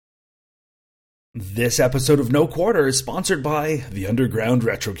This episode of No Quarter is sponsored by the Underground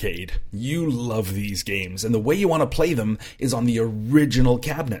Retrocade. You love these games, and the way you want to play them is on the original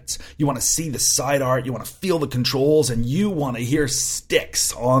cabinets. You want to see the side art, you want to feel the controls, and you want to hear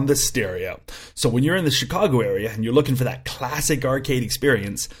sticks on the stereo. So when you're in the Chicago area and you're looking for that classic arcade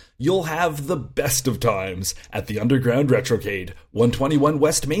experience, you'll have the best of times at the Underground Retrocade, 121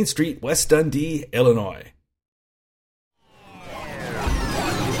 West Main Street, West Dundee, Illinois.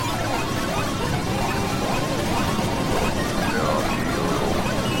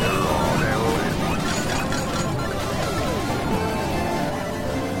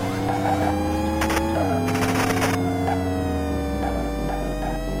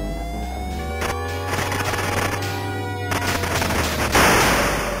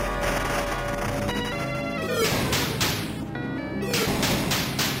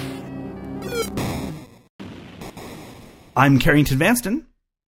 I'm Carrington Vanston.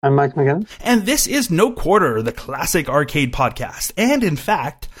 I'm Mike McGinnis. And this is No Quarter, the classic arcade podcast. And in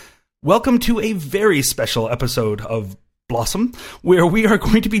fact, welcome to a very special episode of Blossom, where we are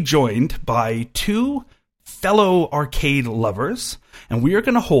going to be joined by two fellow arcade lovers, and we are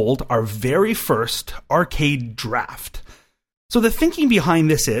going to hold our very first arcade draft. So the thinking behind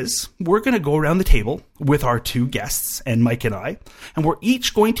this is we're going to go around the table with our two guests, and Mike and I, and we're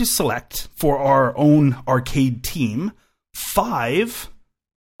each going to select for our own arcade team 5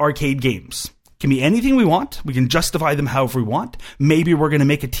 arcade games. Can be anything we want. We can justify them however we want. Maybe we're going to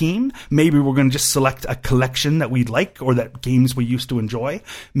make a team. Maybe we're going to just select a collection that we'd like or that games we used to enjoy.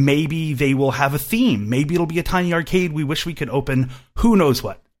 Maybe they will have a theme. Maybe it'll be a tiny arcade we wish we could open. Who knows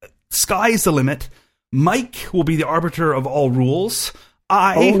what? Sky's the limit. Mike will be the arbiter of all rules.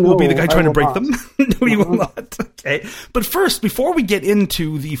 I will be the guy trying to break them. No, you will not. Okay. But first, before we get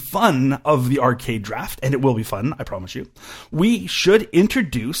into the fun of the arcade draft, and it will be fun, I promise you, we should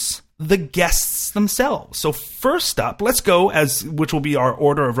introduce the guests themselves. So first up, let's go, which will be our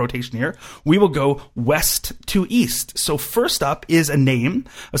order of rotation here. We will go west to east. So first up is a name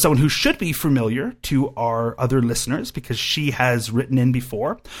of someone who should be familiar to our other listeners because she has written in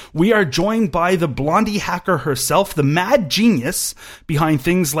before. We are joined by the Blondie hacker herself, the mad genius behind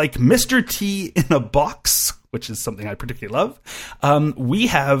things like Mr. T in a Box, which is something I particularly love. We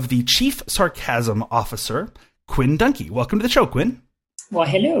have the Chief Sarcasm Officer, Quinn Dunkey. Welcome to the show, Quinn. Well,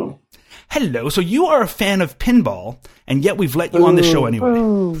 hello. Hello. So you are a fan of pinball, and yet we've let you on the show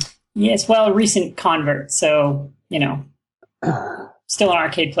anyway. Yes, well, a recent convert, so, still an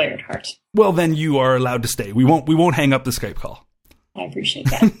arcade player at heart. Well, then you are allowed to stay. We won't hang up the Skype call. I appreciate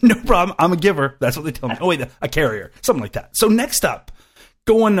that. No problem. I'm a giver. That's what they tell me. Oh, wait, a carrier. Something like that. So next up,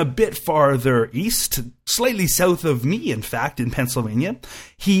 going a bit farther east, slightly south of me, in fact, in Pennsylvania,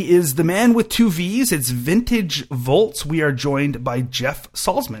 he is the man with 2 V's. It's Vintage Volts. We are joined by Jeff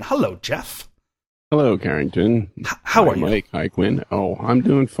Salzman. Hello, Jeff. Hello, Carrington. How are you? Mike. Hi, Quinn. Oh, I'm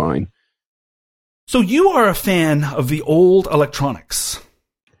doing fine. So you are a fan of the old electronics.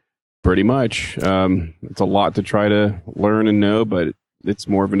 Pretty much. It's a lot to try to learn and know, but it's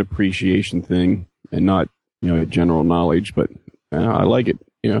more of an appreciation thing and not, general knowledge, but I like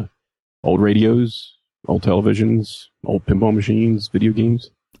it. Old radios, old televisions, old pinball machines, video games.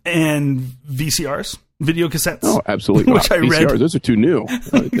 And VCRs, video cassettes. Oh, absolutely. Which I VCRs, read. Those are too new.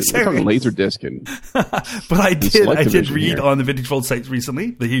 Exactly. They're talking Laserdisc. But I did read here on the Vintage Vault sites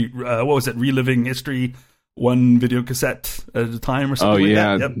recently, what was it, Reliving History, one video cassette at a time or something like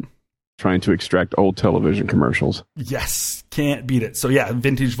that. Yep. Trying to extract old television commercials. Yes, can't beat it. So yeah,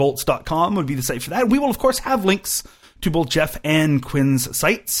 vintagevolts.com would be the site for that. We will, of course, have links to both Jeff and Quinn's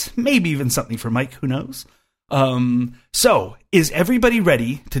sites, maybe even something for Mike, who knows. So, is everybody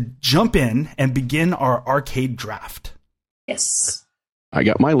ready to jump in and begin our arcade draft? Yes. I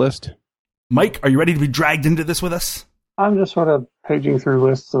got my list. Mike, are you ready to be dragged into this with us? I'm just sort of paging through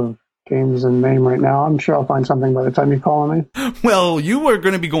lists of games in name right now. I'm sure I'll find something by the time you call on me. Well, you are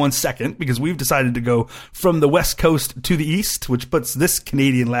going to be going second because we've decided to go from the west coast to the east, which puts this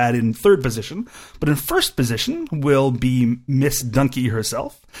Canadian lad in third position. But in first position will be Miss Dunkey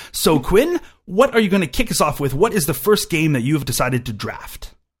herself. So, Quinn, what are you going to kick us off with? What is the first game that you have decided to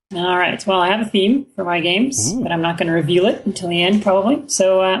draft? All right. Well, I have a theme for my games, but I'm not going to reveal it until the end, probably.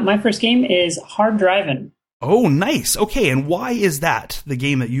 So my first game is Hard Drivin'. Oh, nice. Okay, and why is that the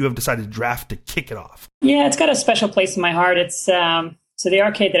game that you have decided to draft to kick it off? Yeah, it's got a special place in my heart. It's so the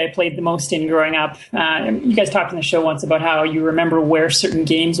arcade that I played the most in growing up. You guys talked on the show once about how you remember where certain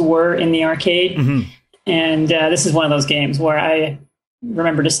games were in the arcade. Mm-hmm. And this is one of those games where I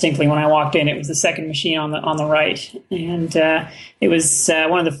remember distinctly when I walked in, it was the second machine on the right. And it was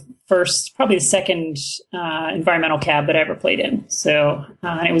one of the first, probably the second environmental cab that I ever played in. So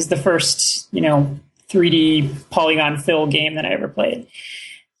and it was the first 3D polygon fill game that I ever played.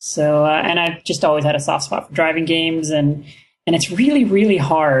 So, and I've just always had a soft spot for driving games, and it's really, really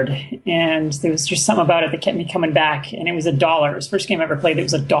hard. And there was just something about it that kept me coming back. And it was $1. It was the first game I ever played. It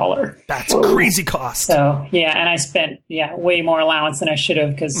was $1. That's crazy cost. So yeah, and I spent way more allowance than I should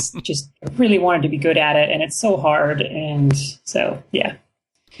have because just I really wanted to be good at it, and it's so hard. And so yeah,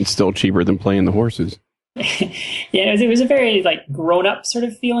 it's still cheaper than playing the horses. Yeah, it was a very grown-up sort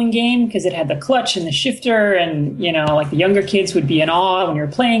of feeling game because it had the clutch and the shifter, and the younger kids would be in awe when you're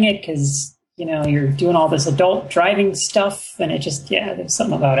playing it because you're doing all this adult driving stuff, and it just there's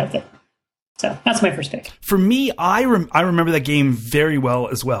something about it. So that's my first pick. For me, I remember that game very well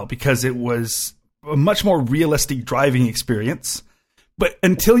as well because it was a much more realistic driving experience. But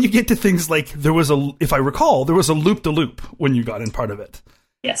until you get to things like if I recall, there was a loop-de-loop when you got in part of it.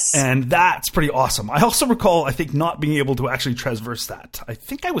 Yes. And that's pretty awesome. I also recall, I think, not being able to actually traverse that. I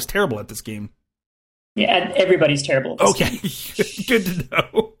think I was terrible at this game. Yeah, everybody's terrible at this game. Good to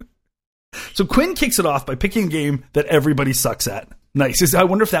know. So Quinn kicks it off by picking a game that everybody sucks at. Nice. I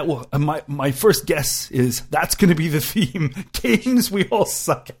wonder if that will... My first guess is that's going to be the theme. Games we all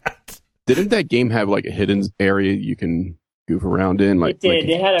suck at. Didn't that game have a hidden area you can goof around in? It did.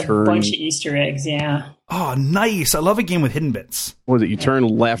 It had a bunch of Easter eggs, yeah. Oh, nice. I love a game with hidden bits. What was it? You turn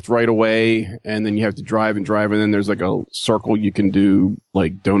left right away, and then you have to drive, and then there's a circle you can do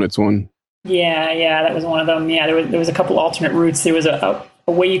donuts on. Yeah, that was one of them. Yeah, there was a couple alternate routes. There was a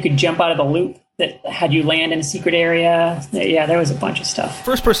way you could jump out of the loop that had you land in a secret area. Yeah, there was a bunch of stuff.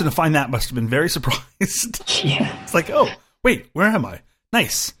 First person to find that must have been very surprised. Yeah. It's oh, wait, where am I?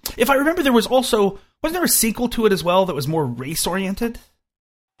 Nice. If I remember, there was also... Wasn't there a sequel to it as well that was more race-oriented?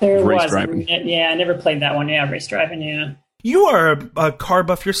 There race was. Driving. Yeah, I never played that one. Yeah, race driving, yeah. You are a car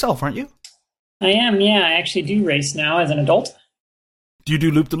buff yourself, aren't you? I am, yeah. I actually do race now as an adult. Do you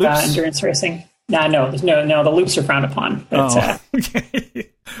do loop-de-loops? Endurance racing. No, the loops are frowned upon. But, okay.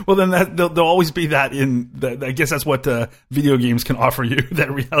 Well, then there'll always be that I guess that's what video games can offer you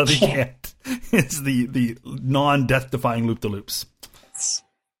that reality can't. It's the non-death-defying loop-de-loops.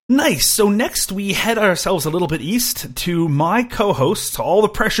 Nice. So next we head ourselves a little bit east to my co-host. All the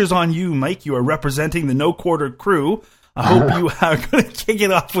pressure's on you, Mike. You are representing the No Quarter crew. I hope you are going to kick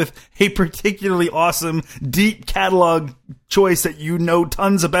it off with a particularly awesome, deep catalog choice that you know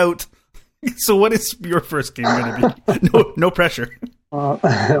tons about. So what is your first game going to be? No pressure.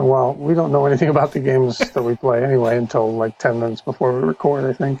 Well, we don't know anything about the games that we play anyway until 10 minutes before we record,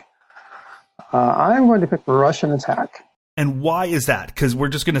 I think. I'm going to pick Russian Attack. And why is that? Because we're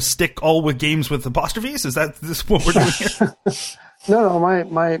just going to stick all with games with apostrophes? Is that this what we're doing here? No.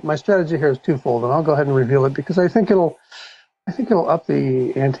 My strategy here is twofold, and I'll go ahead and reveal it because I think it'll up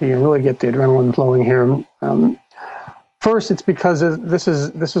the ante and really get the adrenaline flowing here. First, it's because this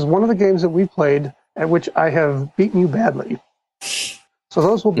is one of the games that we played at which I have beaten you badly. So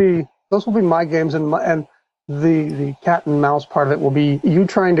those will be my games, and the cat and mouse part of it will be you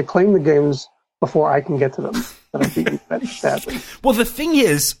trying to claim the games before I can get to them that I've beaten badly. Well, the thing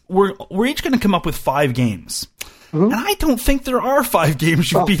is, we're each going to come up with 5 games. Mm-hmm. And I don't think there are 5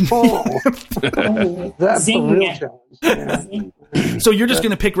 games you've beaten. That's the real challenge. Yeah. So you're just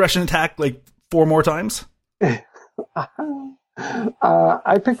going to pick Russian Attack 4 more times? I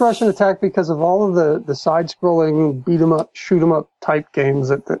picked Russian Attack because of all of the side-scrolling beat-em-up, shoot-em-up type games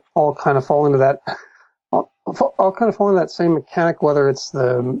that all kind of fall into that. All kind of fall into that same mechanic, whether it's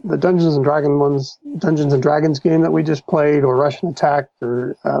the Dungeons and Dragons game that we just played, or Russian Attack,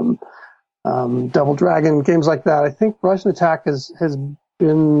 or Double Dragon, games like that. I think Russian Attack has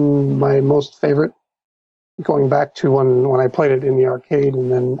been my most favorite, going back to when I played it in the arcade,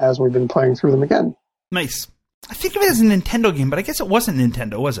 and then as we've been playing through them again. Nice. I think of it as a Nintendo game, but I guess it wasn't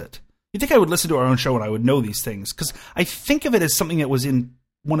Nintendo, was it? You'd think I would listen to our own show and I would know these things, because I think of it as something that was in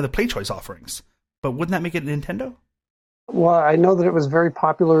one of the Play Choice offerings. But wouldn't that make it Nintendo? Well, I know that it was very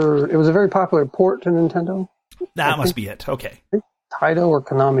popular. It was a very popular port to Nintendo. That must be it. Okay. I think Taito or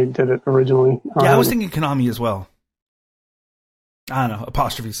Konami did it originally. Yeah, I was thinking Konami as well. I don't know.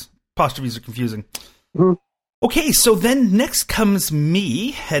 Apostrophes. Apostrophes are confusing. Mm-hmm. Okay, so then next comes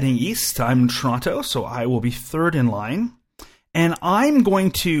me heading east. I'm in Toronto, so I will be third in line. And I'm going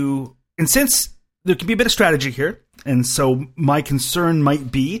to, and since there can be a bit of strategy here, and so my concern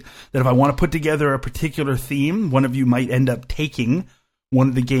might be that if I want to put together a particular theme, one of you might end up taking one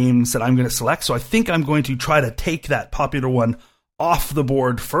of the games that I'm going to select. So I think I'm going to try to take that popular one off the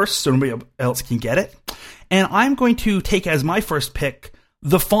board first so nobody else can get it. And I'm going to take as my first pick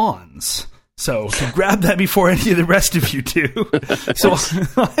The Fawns. So grab that before any of the rest of you do. So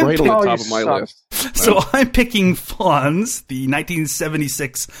Right on the top of my list. So I'm picking Fonz, the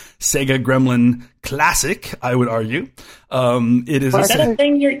 1976 Sega Gremlin classic, I would argue. It is Is that a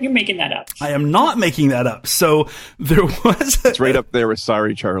thing? You're making that up. I am not making that up. So there was... It's right up there with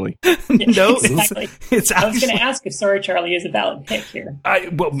Sorry, Charlie. No, Exactly. it's I was actually... going to ask if Sorry Charlie is a valid pick here.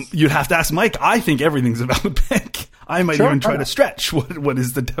 Well, you'd have to ask Mike. I think everything's a valid pick. I might even try to stretch what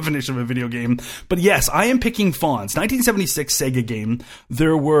is the definition of a video game. But yes, I am picking Fonz. 1976 Sega game.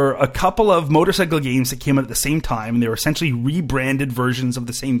 There were a couple of motorcycle games that came out at the same time, and they were essentially rebranded versions of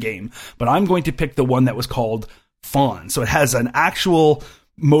the same game. But I'm going to pick the one that was called Fonz. So it has an actual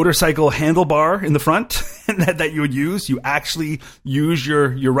motorcycle handlebar in the front that you would use. You actually use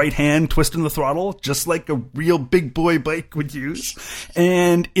your right hand twisting the throttle, just like a real big boy bike would use.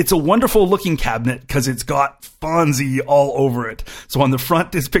 And it's a wonderful looking cabinet because it's got Fonzie all over it. So on the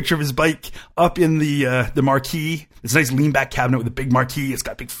front is a picture of his bike. Up in the marquee, it's a nice lean back cabinet with a big marquee. It's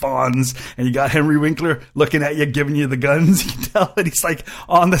got big Fonz, and you got Henry Winkler looking at you, giving you the guns. You can tell that he's like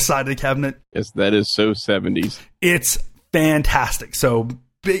on the side of the cabinet. Yes, that is so 70s. It's fantastic. So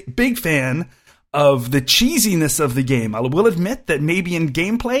big fan of the cheesiness of the game. I will admit that maybe in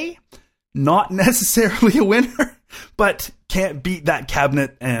gameplay, not necessarily a winner, but can't beat that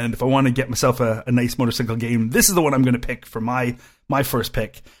cabinet. And if I want to get myself a nice motorcycle game, this is the one I'm going to pick for my first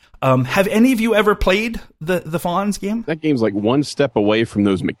pick. Have any of you ever played the Fonz game? That game's like one step away from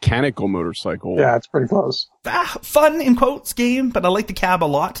those mechanical motorcycles. Yeah, it's pretty close. Fun in quotes game, but I like the cab a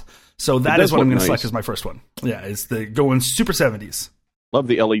lot. So that is what I'm going to select nice. as my first one. Yeah, it's the going super 70s. Love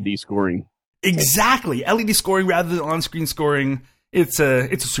the LED scoring. Exactly. LED scoring rather than on-screen scoring. It's a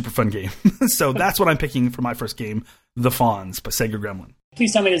super fun game. So that's what I'm picking for my first game, The Fonz by Sega Gremlin.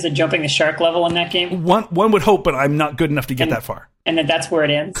 Please tell me there's a jumping the shark level in that game. One would hope, but I'm not good enough to get that far. And then that's where it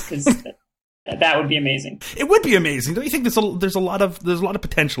ends, because that would be amazing. It would be amazing. Don't you think there's a lot of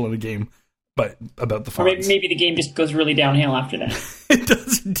potential in the game, but about the Or Fonz? maybe the game just goes really downhill after that. It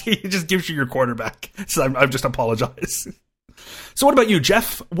does indeed. It just gives you your quarterback. So I just apologize. So what about you,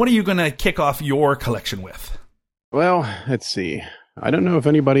 Jeff? What are you going to kick off your collection with? Well, let's see. I don't know if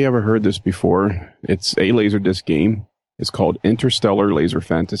anybody ever heard this before. It's a Laserdisc game. It's called Interstellar Laser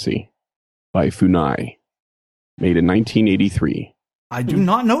Fantasy by Funai, made in 1983. I do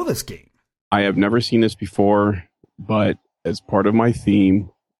not know this game. I have never seen this before, but as part of my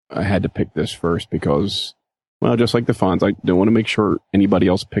theme, I had to pick this first because, well, just like the Fonz, I don't want to make sure anybody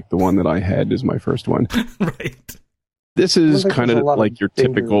else picked the one that I had as my first one. Right. This is kind of there's a lot like of your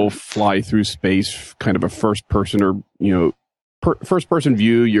danger typical there. fly through space, kind of a first person or, first person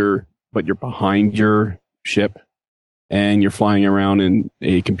view, but you're behind your ship and you're flying around in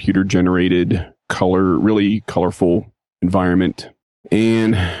a computer generated really colorful environment.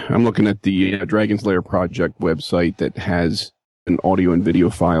 And I'm looking at the Dragon's Lair Project website that has an audio and video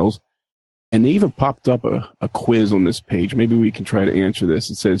files. And they even popped up a quiz on this page. Maybe we can try to answer this.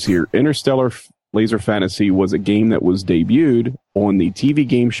 It says here, Interstellar Laser Fantasy was a game that was debuted on the TV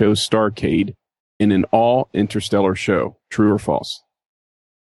game show Starcade in an all-interstellar show. True or false?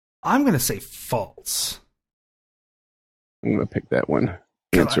 I'm going to say false. I'm going to pick that one.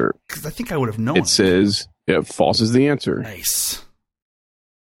 Answer. Because I think I would have known. It says, false is the answer. Nice.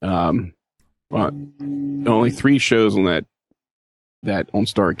 Well, only 3 shows on that on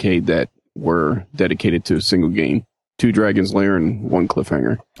Starcade that were dedicated to a single game. 2 Dragon's Lair and 1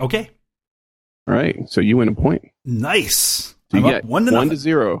 Cliffhanger. Okay. All right, so you win a point. Nice. So you I'm get up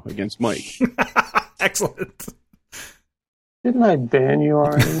 1-0 against Mike. Excellent. Didn't I ban you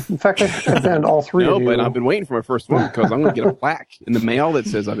already? In fact, I banned all 3 No, of you. but I've been waiting for my first one because I'm going to get a plaque in the mail that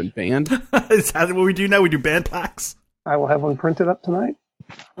says I've been banned. Is that what we do now? We do band plaques? I will have one printed up tonight.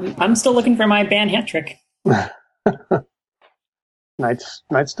 I'm still looking for my band hat trick. Night's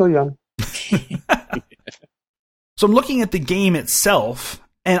still young. So I'm looking at the game itself,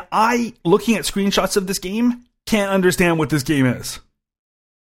 and looking at screenshots of this game, can't understand what this game is.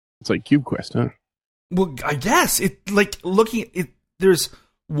 It's like Cube Quest, huh? Well, I guess there's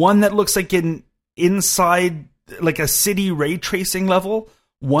one that looks like an inside, like a city ray tracing level.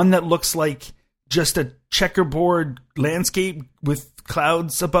 One that looks like just a checkerboard landscape with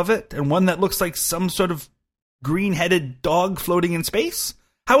clouds above it, and one that looks like some sort of green-headed dog floating in space.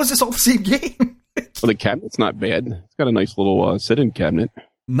 How is this all the same game? Well, the cabinet's not bad. It's got a nice little sit-in cabinet,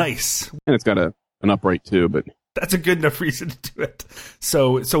 Nice. and it's got an upright too. But That's a good enough reason to do it.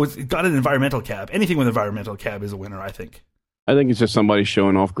 So it's got an environmental cab. Anything with environmental cab is a winner, I think. I think it's just somebody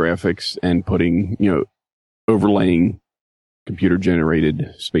showing off graphics and putting, overlaying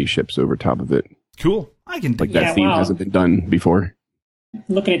computer-generated spaceships over top of it. Cool. I can dig Like that theme hasn't been done before.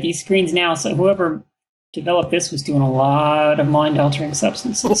 looking at these screens now, so whoever developed this was doing a lot of mind-altering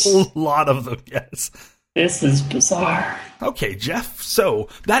substances. A lot of them, yes. This is bizarre. Okay, Jeff. So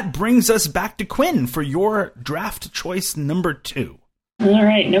that brings us back to Quinn for your draft choice number 2. All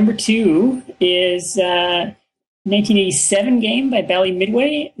right, number 2 is 1987 game by Bally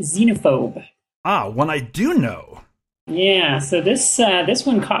Midway, Xenophobe. One I do know. Yeah, so this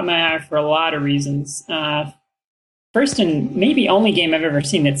one caught my eye for a lot of reasons. First and maybe only game I've ever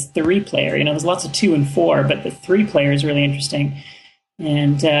seen that's 3-player. There's lots of 2 and 4, but the 3-player is really interesting.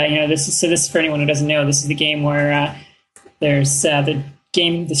 And this is for anyone who doesn't know. This is the game where there's the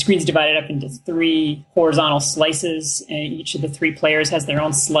screen's divided up into 3 horizontal slices, and each of the 3 players has their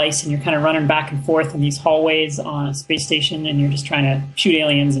own slice, and you're kind of running back and forth in these hallways on a space station, and you're just trying to shoot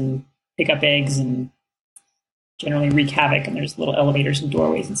aliens and pick up eggs and generally wreak havoc. And there's little elevators and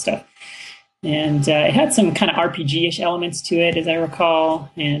doorways and stuff. And it had some kind of RPG-ish elements to it, as I recall,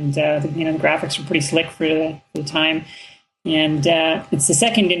 and the graphics were pretty slick for the time. And it's the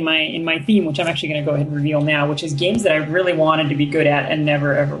second in my theme, which I'm actually going to go ahead and reveal now, which is games that I really wanted to be good at and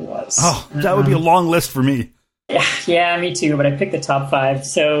never ever was. Oh, that would be a long list for me. Yeah, me too. But I picked the top 5.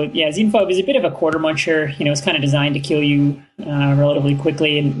 So yeah, Xenophobe is a bit of a quarter muncher. It's kind of designed to kill you relatively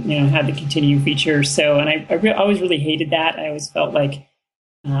quickly, and had the continue feature. So, and I always really hated that. I always felt like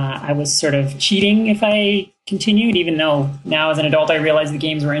I was sort of cheating if I continued, even though now as an adult I realize the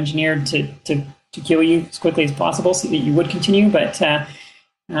games were engineered to kill you as quickly as possible so that you would continue. But so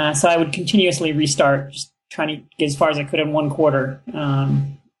I would continuously restart, just trying to get as far as I could in one quarter.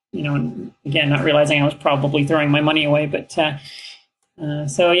 And again, not realizing I was probably throwing my money away. But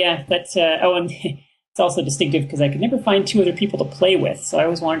so yeah, that's and it's also distinctive because I could never find 2 other people to play with. So I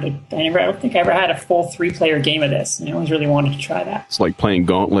always wanted to. I don't think I ever had a full 3-player game of this, and I always really wanted to try that. It's like playing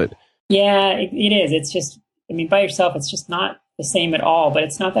Gauntlet. Yeah, it is. It's just, by yourself, it's just not the same at all. But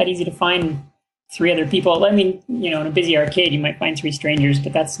it's not that easy to find 3 other people. In a busy arcade, you might find 3 strangers,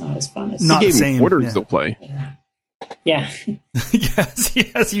 but that's not as fun. As not the same. Orders to play. Yeah. yes.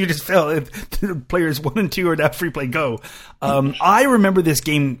 You just fail. Players 1 and 2 are now free play. Go. I remember this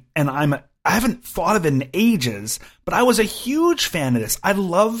game, and I haven't thought of it in ages, but I was a huge fan of this. I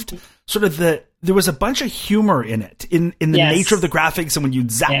loved sort of there was a bunch of humor in it, in the nature of the graphics and when you'd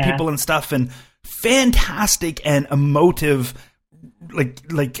zap people and stuff, and fantastic and emotive, like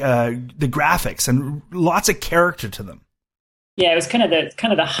the graphics and lots of character to them. Yeah, it was kind of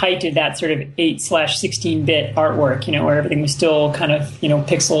the height of that sort of 8/16-bit artwork, where everything was still kind of,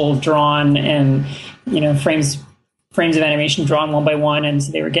 pixel drawn and, frames of animation drawn one by one, and so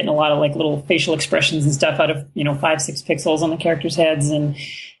they were getting a lot of like little facial expressions and stuff out of 5-6 pixels on the characters' heads, and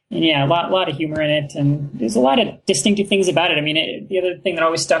yeah, a lot of humor in it, and there's a lot of distinctive things about it. The other thing that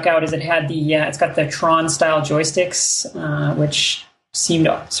always stuck out is it had it's got the Tron style joysticks, which seemed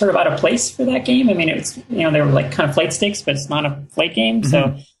sort of out of place for that game. It was they were like kind of flight sticks, but it's not a flight game, so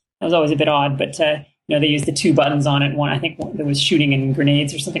that was always a bit odd. But they used the 2 buttons on it. One, I think, there was shooting and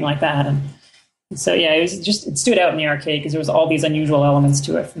grenades or something like that, and so yeah, it stood out in the arcade because there was all these unusual elements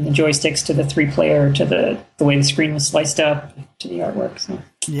to it, from the joysticks to the 3-player to the way the screen was sliced up to the artwork. So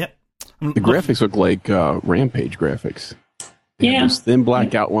yep, the graphics look like Rampage graphics. Yeah, those thin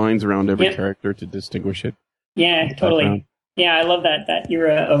black outlines around every character to distinguish it. Yeah, totally. Background. Yeah, I love that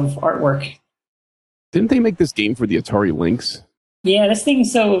era of artwork. Didn't they make this game for the Atari Lynx? Yeah,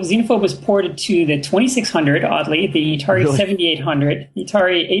 so Xenophobe was ported to the 2600, oddly, the Atari 7800, the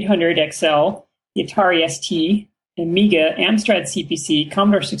Atari 800 XL, the Atari ST, Amiga, Amstrad CPC,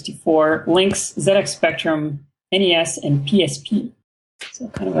 Commodore 64, Lynx, ZX Spectrum, NES, and PSP. So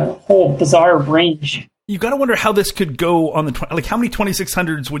kind of a whole bizarre range. You got to wonder how this could go on how many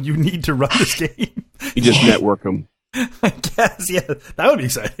 2600s would you need to run this game? You just network them. I guess, yeah, that would be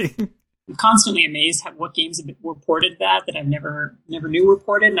exciting. I'm constantly amazed at what games were ported that I've never knew were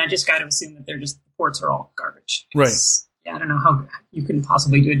ported, and I just got to assume that the ports are all garbage. Right. Yeah, I don't know how you can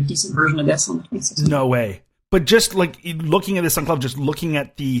possibly do a decent version of this on the 2600. No way. But just like looking at this on Club, just looking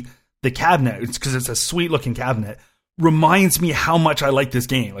at the cabinet, it's because it's a sweet looking cabinet, reminds me how much I like this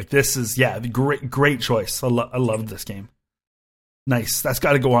game. Like, this is, great choice. I love this game. Nice. That's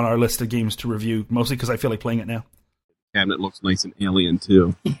got to go on our list of games to review, mostly because I feel like playing it now. Cabinet looks nice and alien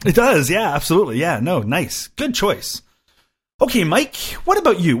too. It does, yeah, absolutely. Yeah, no, nice. Good choice. Okay, Mike, what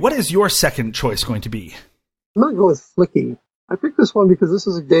about you? What is your second choice going to be? I'm going to go with Flicky. I picked this one because this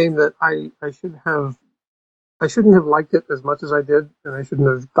is a game that I shouldn't have liked it as much as I did, and I shouldn't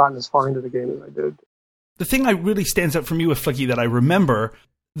have gotten as far into the game as I did. The thing that really stands out from you with Flicky that I remember,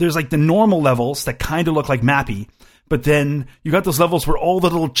 there's like the normal levels that kind of look like Mappy, but then you got those levels where all the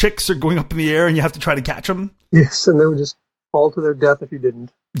little chicks are going up in the air and you have to try to catch them. Yes, and they were just fall to their death if you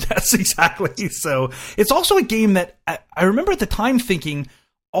didn't. Yes, exactly. So it's also a game that I remember at the time thinking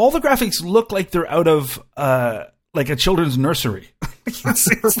all the graphics look like they're out of like a children's nursery.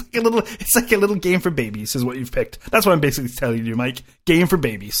 It's like a little game for babies is what you've picked. That's what I'm basically telling you, Mike. Game for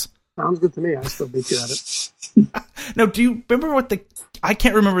babies. Sounds good to me. I still beat you at it. Now, do you remember I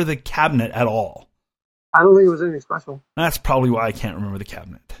can't remember the cabinet at all. I don't think it was anything special. That's probably why I can't remember the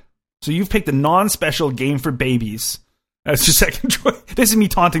cabinet. So you've picked a non-special game for babies as your second choice. This is me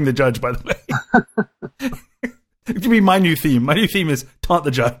taunting the judge, by the way. It could be my new theme. My new theme is Taunt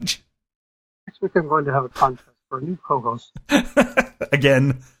the Judge. Next week I'm going to have a contest for a new co-host.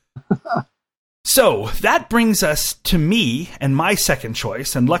 Again. So that brings us to me and my second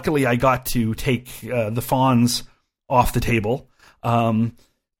choice, and luckily I got to take the Fawns off the table. I'm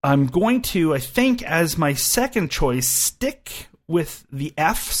going to, I think, as my second choice, stick with the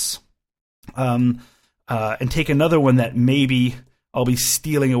Fs and take another one that maybe I'll be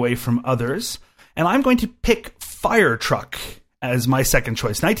stealing away from others. And I'm going to pick Fire Truck as my second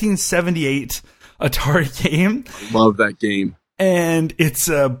choice. 1978 Atari game. Love that game. And it's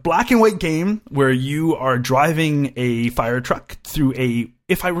a black and white game where you are driving a fire truck through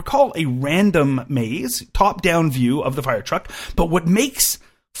if I recall, a random maze, top-down view of the fire truck. But what makes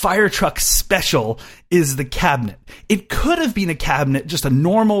Fire Truck special is the cabinet. It could have been a cabinet, just a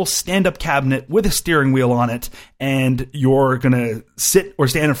normal stand-up cabinet with a steering wheel on it, and you're going to sit or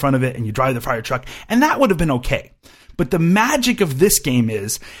stand in front of it and you drive the fire truck, and that would have been okay. But the magic of this game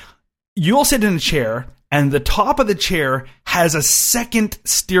is you'll sit in a chair, and the top of the chair has a second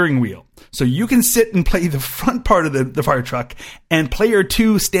steering wheel. So you can sit and play the front part of the fire truck, and player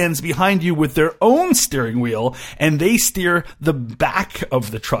 2 stands behind you with their own steering wheel, and they steer the back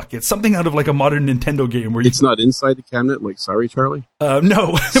of the truck. It's something out of like a modern Nintendo game. Where it's not inside the cabinet, like Sorry, Charlie?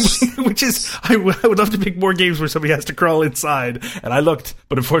 No, which is, I would love to pick more games where somebody has to crawl inside, and I looked,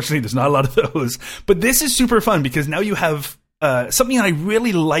 but unfortunately there's not a lot of those. But this is super fun because now you have something that I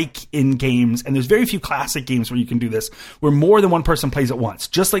really like in games, and there's very few classic games where you can do this, where more than one person plays at once.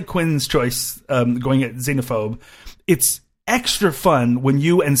 Just like Quinn's choice, going at Xenophobe, it's extra fun when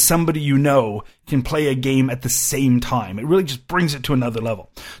you and somebody you know can play a game at the same time. It really just brings it to another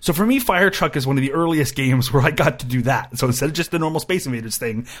level. So for me, Fire Truck is one of the earliest games where I got to do that. So instead of just the normal Space Invaders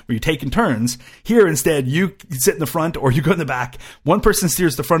thing where you take in turns, here instead you sit in the front or you go in the back. One person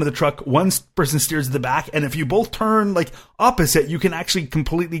steers the front of the truck, one person steers the back, and if you both turn like opposite, you can actually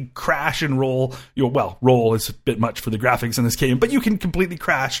completely crash and roll. Roll is a bit much for the graphics in this game, but you can completely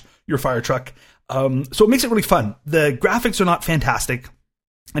crash your fire truck. So it makes it really fun. The graphics are not fantastic,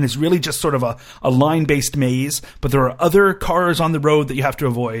 and it's really just sort of a line-based maze, but there are other cars on the road that you have to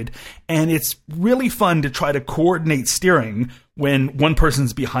avoid, and it's really fun to try to coordinate steering when one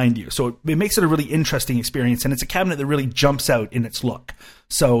person's behind you. So it makes it a really interesting experience, and it's a cabinet that really jumps out in its look.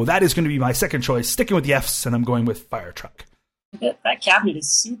 So that is going to be my second choice, sticking with the Fs, and I'm going with Fire Truck. That cabinet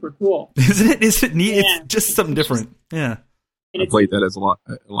is super cool. Isn't it? Is it neat? Yeah. It's just something different. Yeah. I played that a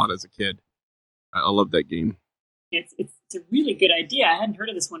lot as a kid. I love that game. It's a really good idea. I hadn't heard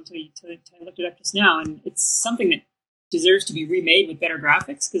of this one until I looked it up just now, and it's something that deserves to be remade with better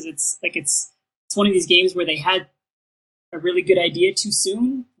graphics because it's one of these games where they had a really good idea too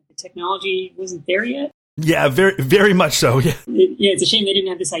soon. The technology wasn't there yet. Yeah, very, very much so. Yeah, it's a shame they didn't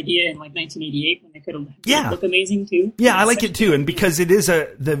have this idea in like 1988 when they could have looked amazing too. Yeah, I like it too, and because it is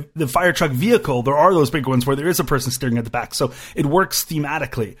the fire truck vehicle, there are those big ones where there is a person steering at the back, so it works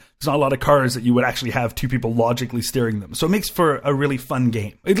thematically. There's not a lot of cars that you would actually have two people logically steering them, so it makes for a really fun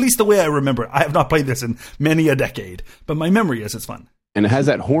game. At least the way I remember it. I have not played this in many a decade, but my memory is it's fun. And it has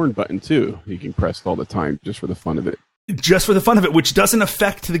that horn button too. You can press all the time just for the fun of it. Just for the fun of it, which doesn't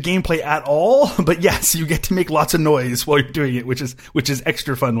affect the gameplay at all. But yes, you get to make lots of noise while you're doing it, which is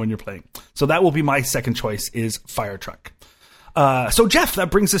extra fun when you're playing. So that will be my second choice is Fire Truck. So Jeff,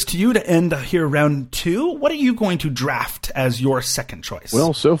 that brings us to you to end here round 2. What are you going to draft as your second choice?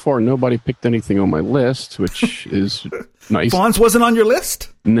 Well, so far nobody picked anything on my list, which is nice. Fawns wasn't on your list?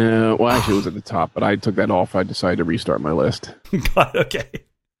 No, well actually it was at the top, but I took that off. I decided to restart my list. God, okay.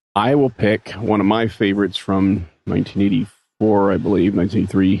 I will pick one of my favorites from 1984, I believe,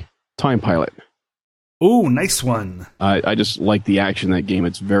 1983, Time Pilot. Ooh, nice one. I just like the action in that game.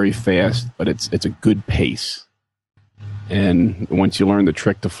 It's very fast, but it's a good pace. And once you learn the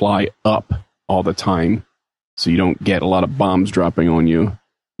trick to fly up all the time, so you don't get a lot of bombs dropping on you,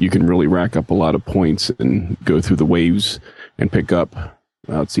 you can really rack up a lot of points and go through the waves and pick up.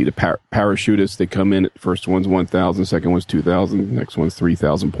 Let's see, the parachutists, they come in. First one's 1,000, second one's 2,000, next one's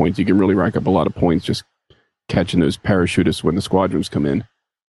 3,000 points. You can really rack up a lot of points just catching those parachutists when the squadrons come in.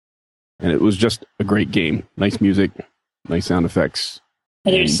 And it was just a great game. Nice music, nice sound effects.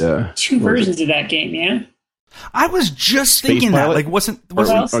 And there's two versions of that game, yeah? I was just thinking that. Like, wasn't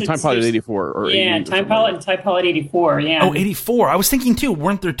Time Pilot 84 or yeah, 80 Time Pilot and Time Pilot 84, yeah. Oh, 84. I was thinking too,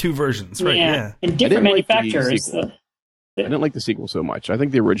 weren't there two versions? Right, yeah. And different manufacturers. I didn't like the sequel so much. I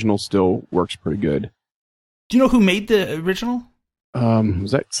think the original still works pretty good. Do you know who made the original?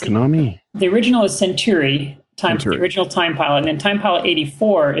 Was that Konami? The original is Centuri, the original Time Pilot, and then Time Pilot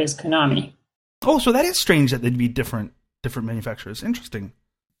 84 is Konami. Oh, so that is strange that they'd be different manufacturers. Interesting.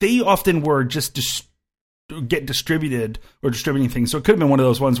 They often were just get distributed or distributing things, so it could have been one of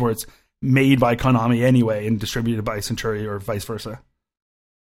those ones where it's made by Konami anyway and distributed by Centuri or vice versa.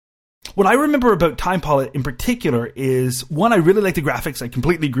 What I remember about Time Pilot in particular is, one, I really like the graphics. I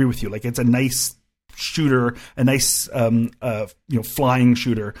completely agree with you. Like, it's a nice shooter, a nice flying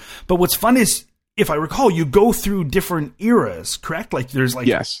shooter. But what's fun is, if I recall, you go through different eras, correct? Like, there's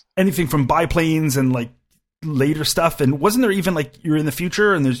anything from biplanes and like later stuff, and wasn't there even like you're in the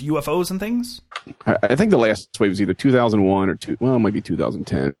future and there's UFOs and things? I think the last wave was either 2001 or it might be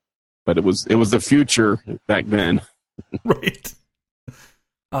 2010, but it was the future back then. Right.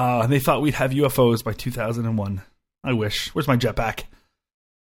 They thought we'd have UFOs by 2001. I wish. Where's my jetpack?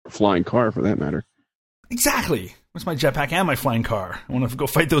 Flying car, for that matter. Exactly. Where's my jetpack and my flying car? I want to go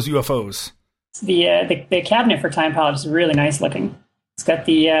fight those UFOs. The cabinet for Time Pilot is really nice looking. It's got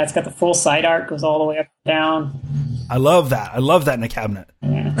the full side art, goes all the way up and down. I love that. I love that in a cabinet.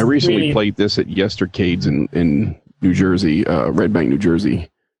 Yeah, I recently played this at Yestercades in New Jersey, Red Bank, New Jersey.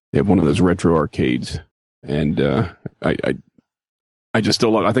 They have one of those retro arcades, and I just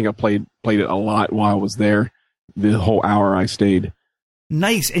still love it. I think I played it a lot while I was there. The whole hour I stayed.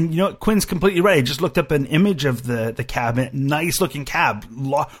 Nice. And you know what? Quinn's completely right. I just looked up an image of the cabinet. Nice looking cab.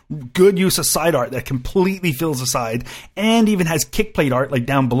 Good use of side art that completely fills the side and even has kick plate art like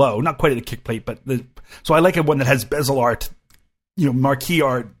down below. Not quite at the kick plate, but so I like a one that has bezel art, marquee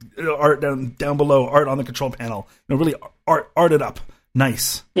art down below, art on the control panel. Really arted up.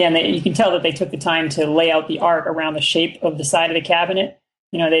 Nice. Yeah, and you can tell that they took the time to lay out the art around the shape of the side of the cabinet.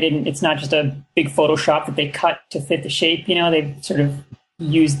 They didn't. It's not just a big Photoshop that they cut to fit the shape. They sort of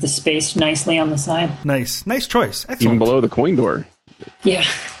used the space nicely on the side. Nice choice. Excellent. Even below the coin door. Yeah,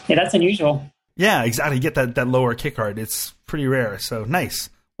 that's unusual. Yeah, exactly. You get that lower kick art. It's pretty rare. So nice.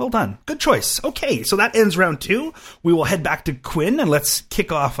 Well done. Good choice. Okay, so that ends round 2. We will head back to Quinn and let's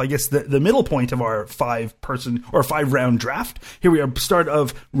kick off, I guess, the middle point of our 5-round draft. Here we are, start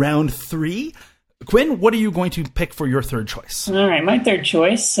of round 3. Quinn, what are you going to pick for your third choice? All right, my third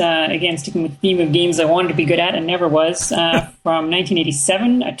choice, again, sticking with the theme of games I wanted to be good at and never was, from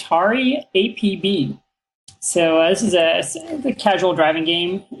 1987, Atari APB. So this is a casual driving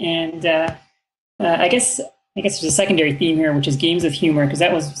game, and I guess there's a secondary theme here, which is games of humor, because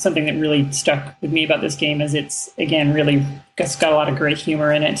that was something that really stuck with me about this game, as it's, again, really got a lot of great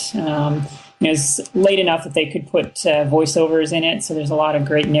humor in it. It's late enough that they could put voiceovers in it, so there's a lot of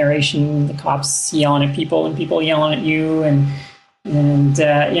great narration, the cops yelling at people and people yelling at you, and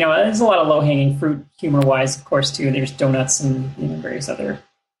there's a lot of low-hanging fruit humor-wise, of course, too. There's donuts and various other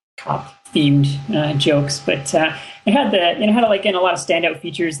cop-themed jokes, but it had a lot of standout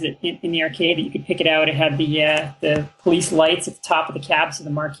features that in the arcade that you could pick it out. It had the police lights at the top of the cab, so the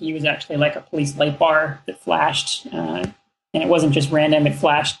marquee was actually like a police light bar that flashed, and it wasn't just random; it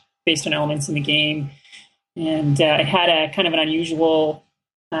flashed based on elements in the game. And it had a kind of an unusual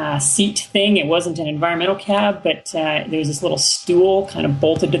seat thing. It wasn't an environmental cab, but there was this little stool kind of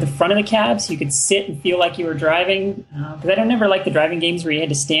bolted to the front of the cab so you could sit and feel like you were driving. Because I don't never like the driving games where you had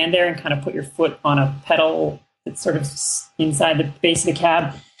to stand there and kind of put your foot on a pedal that's sort of inside the base of the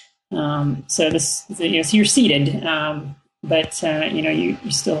cab. So you're seated, but you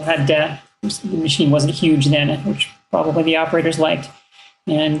still had the machine wasn't huge then, which probably the operators liked.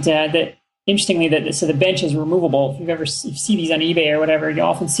 And interestingly, the bench is removable. If you see these on eBay or whatever, you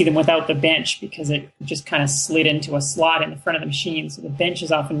often see them without the bench because it just kind of slid into a slot in the front of the machine. So the bench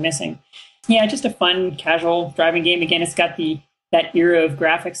is often missing. Yeah, just a fun, casual driving game. Again, it's got that era of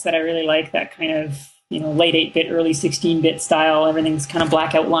graphics that I really like, that kind of late 8-bit, early 16-bit style. Everything's kind of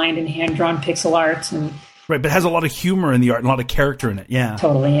black outlined and hand-drawn pixel art. And right, but it has a lot of humor in the art and a lot of character in it. Yeah,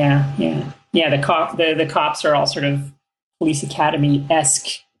 totally. Yeah. The cops are all sort of Police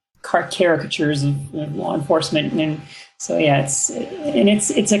Academy-esque caricatures of law enforcement, and so it's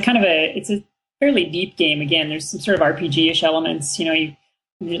a fairly deep game. Again, there's some sort of RPG-ish elements. You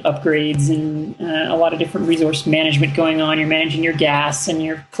upgrades and a lot of different resource management going on. You're managing your gas and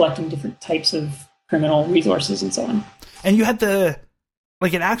you're collecting different types of criminal resources and so on. And you had an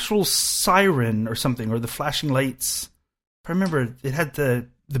actual siren or something, or the flashing lights. I remember it had the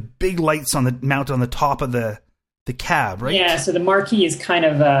big lights on the mount on the top of the the cab, right? Yeah, so the marquee is kind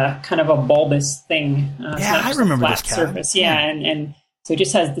of a bulbous thing. Yeah, I remember this cab. Surface. Yeah, and so it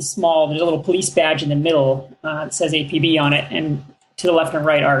just has there's a little police badge in the middle that says APB on it, and to the left and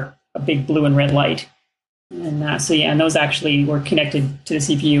right are a big blue and red light. And and those actually were connected to the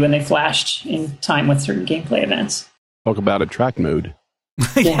CPU, and they flashed in time with certain gameplay events. Talk about attract mode.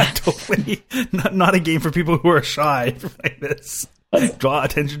 Yeah, totally. Not a game for people who are shy like this. Draw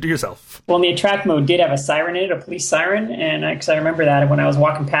attention to yourself. Well, and the attract mode did have a siren in it, a police siren, and because I remember that when I was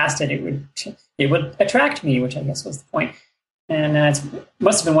walking past it, it would attract me, which I guess was the point. And it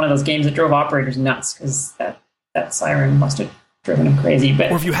must have been one of those games that drove operators nuts, because that siren must have driven them crazy.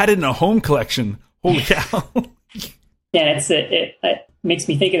 But or if you had it in a home collection, holy cow! Yeah, it makes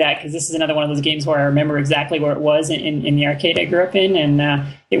me think of that, because this is another one of those games where I remember exactly where it was in the arcade I grew up in,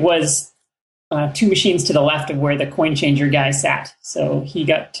 and it was 2 machines to the left of where the coin changer guy sat. So he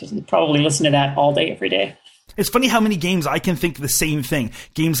got to probably listen to that all day, every day. It's funny how many games I can think the same thing.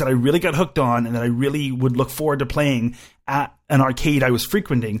 Games that I really got hooked on and that I really would look forward to playing at an arcade I was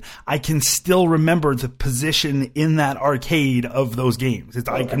frequenting. I can still remember the position in that arcade of those games.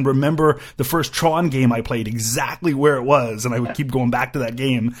 I can remember the first Tron game I played, exactly where it was, and I would keep going back to that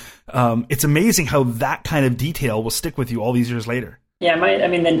game. It's amazing how that kind of detail will stick with you all these years later. Yeah,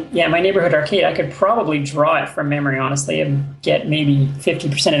 my neighborhood arcade, I could probably draw it from memory, honestly, and get maybe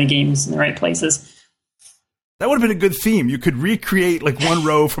 50% of the games in the right places. That would have been a good theme. You could recreate like one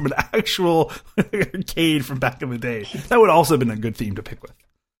row from an actual arcade from back in the day. That would also have been a good theme to pick with.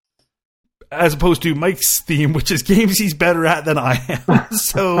 As opposed to Mike's theme, which is games he's better at than I am.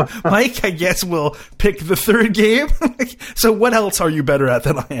 So, Mike, I guess we'll pick the third game. So what else are you better at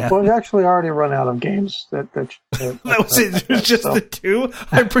than I am? Well, we've actually already run out of games. That was it. It was just the 2?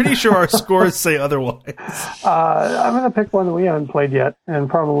 I'm pretty sure our scores say otherwise. I'm going to pick one that we haven't played yet, and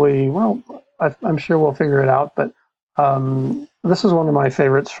probably, I'm sure we'll figure it out. But this is one of my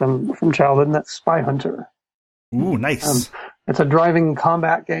favorites from childhood, and that's Spy Hunter. Ooh, nice. It's a driving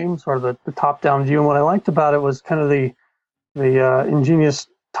combat game, sort of the top-down view. And what I liked about it was kind of the ingenious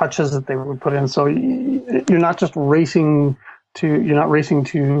touches that they would put in. So you're not just racing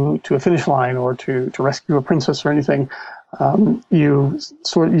to a finish line or to rescue a princess or anything. You're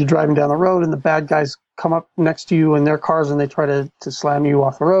driving down the road, and the bad guys come up next to you in their cars, and they try to slam you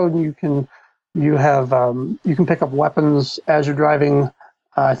off the road. And you can pick up weapons as you're driving.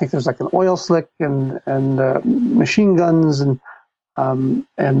 I think there's like an oil slick and machine guns, and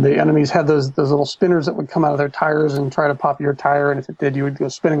the enemies had those little spinners that would come out of their tires and try to pop your tire, and if it did, you would go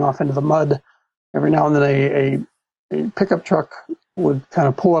spinning off into the mud. Every now and then a pickup truck would kind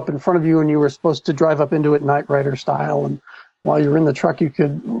of pull up in front of you, and you were supposed to drive up into it Knight Rider style, and while you were in the truck, you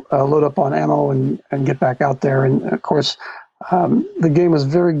could load up on ammo and get back out there. And of course, the game was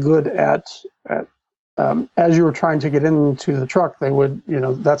very good at as you were trying to get into the truck, they would,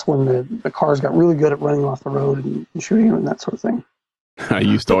 that's when the cars got really good at running off the road and shooting you and that sort of thing. I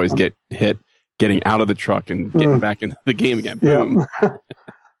used to always get hit getting out of the truck and getting back into the game again. Boom. Yeah.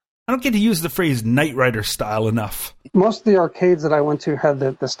 I don't get to use the phrase Knight Rider style enough. Most of the arcades that I went to had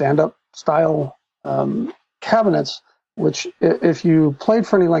the stand-up style cabinets, which if you played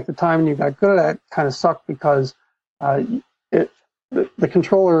for any length of time and you got good at it, kind of sucked because the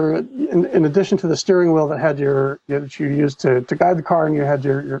controller, in addition to the steering wheel that had that you used to guide the car, and you had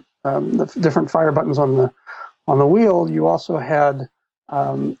your the different fire buttons on the wheel, you also had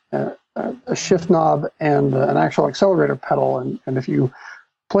a shift knob and an actual accelerator pedal. And if you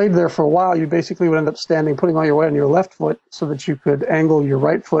played there for a while, you basically would end up putting all your weight on your left foot so that you could angle your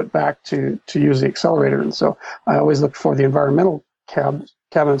right foot back to use the accelerator. And so I always look for the environmental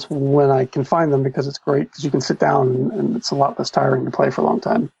cabinets when I can find them, because it's great because you can sit down and it's a lot less tiring to play for a long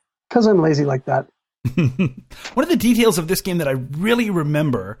time, because I'm lazy like that. One of the details of this game that I really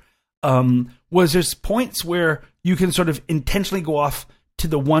remember was there's points where you can sort of intentionally go off to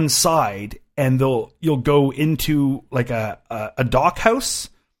the one side, and you'll go into like a dock house,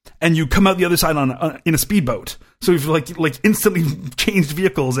 and you come out the other side in a speedboat. So you've like instantly changed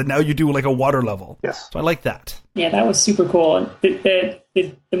vehicles, and now you do like a water level. Yes. So I like that. Yeah, that was super cool.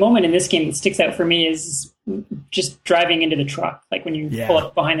 The moment in this game that sticks out for me is just driving into the truck. Like when you pull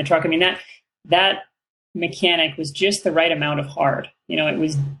up behind the truck. I mean, that mechanic was just the right amount of hard. It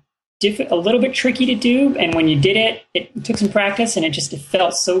was a little bit tricky to do, and when you did it, it took some practice, and it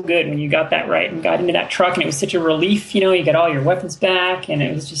felt so good when you got that right and got into that truck, and it was such a relief. You got all your weapons back, and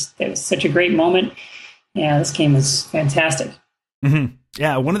it was such a great moment. Yeah, this game was fantastic. Mm-hmm.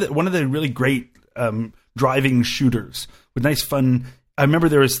 Yeah, one of the really great driving shooters with nice fun. I remember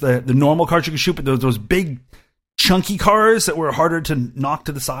there was the normal cars you could shoot, but those big chunky cars that were harder to knock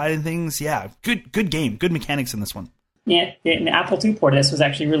to the side and things. Yeah, good game. Good mechanics in this one. Yeah, the Apple II port of this was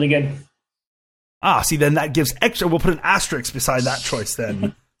actually really good. See, then that gives extra. We'll put an asterisk beside that choice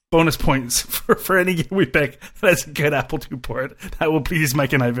then. Bonus points for any game we pick that's a good Apple II port. That will please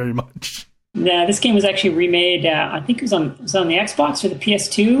Mike and I very much. Yeah, this game was actually remade. I think it was on the Xbox or the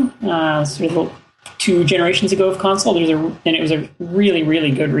PS2, sort of 2 generations ago of console. And it was a really,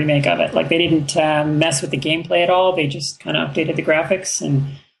 really good remake of it. Like, they didn't mess with the gameplay at all. They just kind of updated the graphics,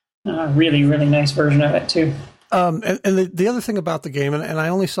 and really, really nice version of it too. And the other thing about the game, and I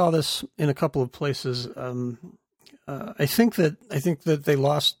only saw this in a couple of places. I think that they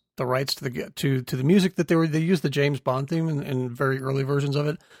lost the rights to the music that they used the James Bond theme in very early versions of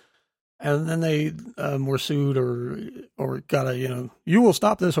it, and then they were sued or got a you will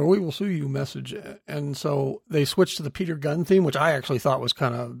stop this or we will sue you message, and so they switched to the Peter Gunn theme, which I actually thought was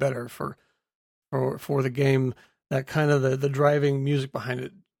kind of better for the game. That kind of the driving music behind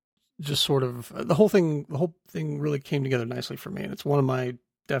it, just sort of the whole thing really came together nicely for me, and it's one of my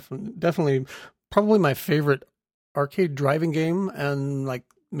definitely probably my favorite arcade driving game, and like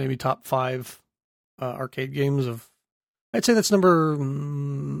maybe top 5 arcade games of. I'd say that's number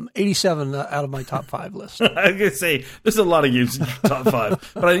 87 out of my top 5 list. I was going to say, there's a lot of games in your top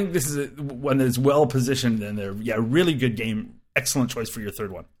 5, but I think this is one that's well positioned in there. Yeah, really good game. Excellent choice for your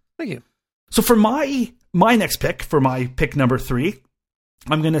third one. Thank you. So for my next pick, for my pick number 3,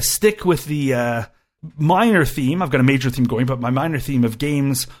 I'm going to stick with the minor theme. I've got a major theme going, but my minor theme of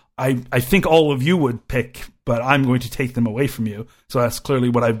games I think all of you would pick, but I'm going to take them away from you. So that's clearly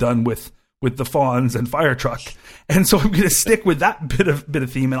what I've done with the Fawns and Fire Truck. And so I'm going to stick with that bit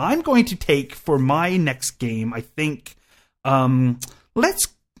of theme. And I'm going to take, for my next game, I think, let's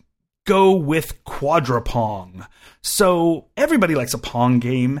go with Quadra-Pong. So everybody likes a Pong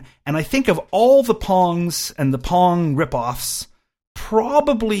game. And I think of all the Pongs and the Pong ripoffs,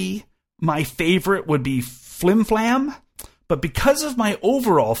 probably my favorite would be Flim Flam. But because of my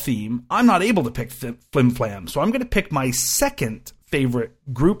overall theme, I'm not able to pick Flim Flam. So I'm going to pick my second favorite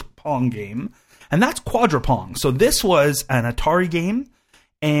group Pong game, and that's Quadra-Pong. So this was an Atari game,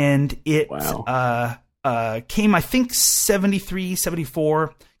 and it came, I think, 73,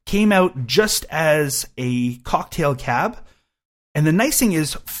 74, came out just as a cocktail cab. And the nice thing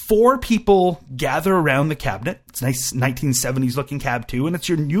is 4 people gather around the cabinet. It's a nice 1970s looking cab too, and it's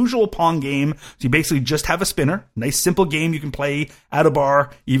your usual Pong game. So you basically just have a spinner. Nice simple game you can play at a bar,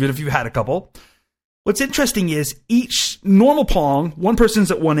 even if you've had a couple. What's interesting is each normal Pong, one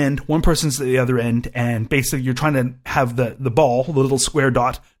person's at one end, one person's at the other end, and basically you're trying to have the ball, the little square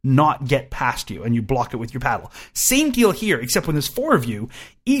dot, not get past you, and you block it with your paddle. Same deal here, except when there's 4 of you,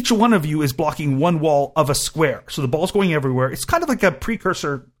 each one of you is blocking one wall of a square. So the ball's going everywhere. It's kind of like a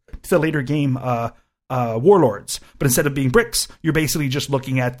precursor to the later game Warlords, but instead of being bricks, you're basically just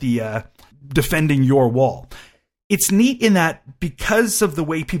looking at the defending your wall. It's neat in that because of the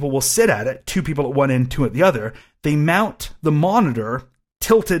way people will sit at it, 2 people at one end, 2 at the other, they mount the monitor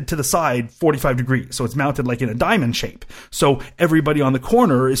tilted to the side 45 degrees. So it's mounted like in a diamond shape. So everybody on the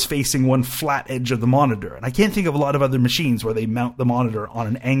corner is facing one flat edge of the monitor. And I can't think of a lot of other machines where they mount the monitor on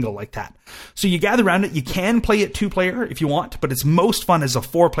an angle like that. So you gather around it. You can play it 2-player if you want, but it's most fun as a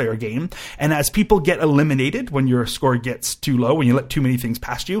 4-player game. And as people get eliminated, when your score gets too low, when you let too many things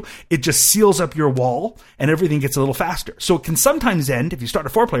past you, it just seals up your wall and everything gets a little faster. So it can sometimes end, if you start a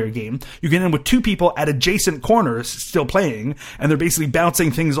 4-player game, you can end with 2 people at adjacent corners still playing, and they're basically bouncing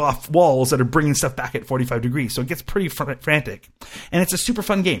things off walls that are bringing stuff back at 45 degrees. So it gets pretty frantic. And it's a super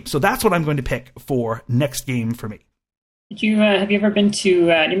fun game. So that's what I'm going to pick for next game for me. Did you have you ever been to, do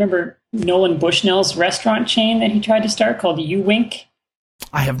you remember Nolan Bushnell's restaurant chain that he tried to start called U-Wink?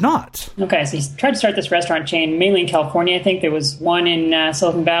 I have not. Okay, so he tried to start this restaurant chain mainly in California. I think there was one in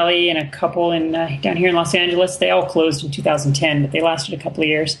Silicon Valley and a couple in down here in Los Angeles. They all closed in 2010, but they lasted a couple of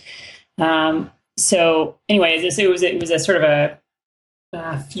years. So anyway, it was a sort of a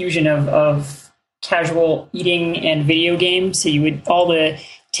fusion of casual eating and video games. So all the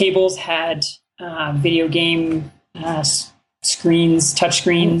tables had video game screens, touch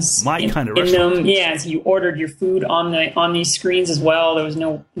screens kind of in them. Yeah, so you ordered your food on these screens as well. There was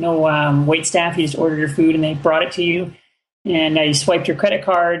no wait staff. You just ordered your food and they brought it to you. And you swiped your credit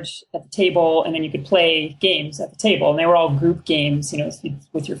card at the table, and then you could play games at the table. And they were all group games,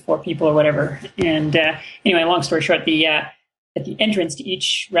 with your 4 people or whatever. And anyway, long story short, at the entrance to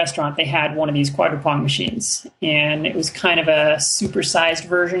each restaurant, they had one of these Quadra-Pong machines. And it was kind of a supersized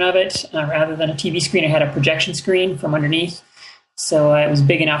version of it. Rather than a TV screen, it had a projection screen from underneath. So it was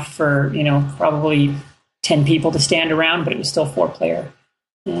big enough for, probably 10 people to stand around, but it was still 4-player.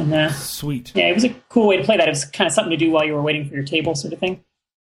 And Sweet. yeah, it was a cool way to play that. It was kind of something to do while you were waiting for your table, sort of thing.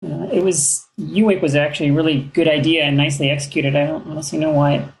 U-Wing was actually a really good idea and nicely executed. I don't honestly know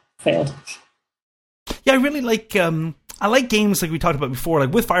why it failed. Yeah, I really like. I like games like we talked about before,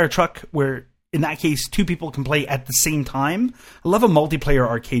 like with Fire Truck, where in that case 2 people can play at the same time. I love a multiplayer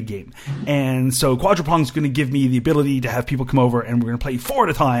arcade game, and so Quadropong is going to give me the ability to have people come over, and we're going to play 4 at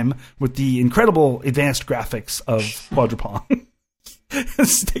a time with the incredible advanced graphics of Quadropong.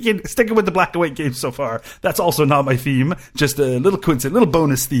 Sticking with the black and white games so far. That's also not my theme. Just a little coincidence, little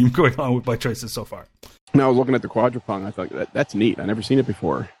bonus theme going on with my choices so far. Now I was looking at the Quadropong. I thought that's neat. I've never seen it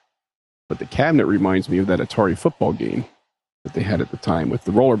before. But the cabinet reminds me of that Atari football game that they had at the time with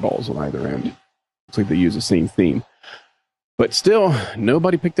the roller balls on either end. Looks like they use the same theme. But still,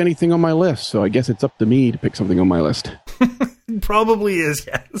 nobody picked anything on my list, so I guess it's up to me to pick something on my list. Probably is,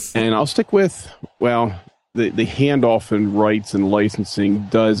 yes. And I'll stick with, well, the handoff and rights and licensing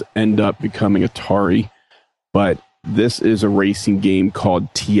does end up becoming Atari, but this is a racing game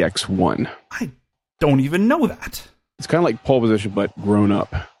called TX1. I don't even know that. It's kind of like Pole Position, but grown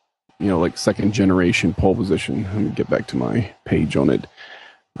up. You know, like second generation Pole Position. Let me get back to my page on it.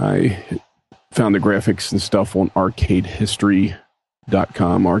 I found the graphics and stuff on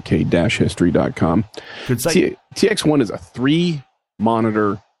arcadehistory.com, arcade-history.com. Good site. TX1 is a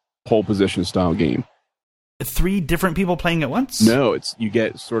 3-monitor pole position style game. 3 different people playing at once? No, you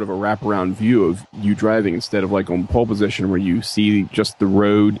get sort of a wraparound view of you driving instead of like on pole position where you see just the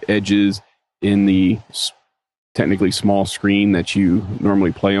road edges in the technically small screen that you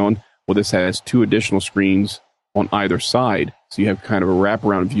normally play on. Well, this has 2 additional screens on either side. So you have kind of a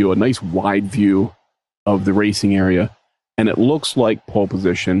wraparound view, a nice wide view of the racing area. And it looks like pole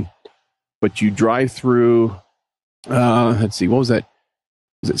position, but you drive through, let's see, what was that?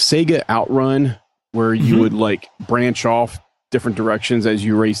 Was it Sega Outrun, where you would like branch off different directions as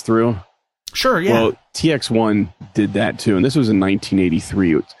you race through? Sure, yeah. Well, TX1 did that too. And this was in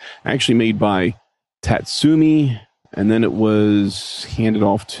 1983. It was actually made by Tatsumi, and then it was handed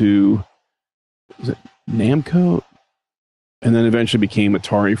off to, was it Namco? And then eventually became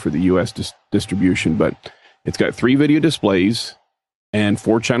Atari for the U.S. distribution. But it's got 3 video displays and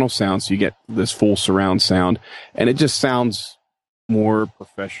 4-channel sound, so you get this full surround sound. And it just sounds more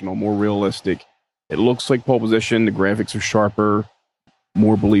professional, more realistic. It looks like pole position. The graphics are sharper,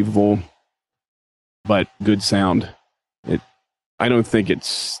 more believable, but good sound. I don't think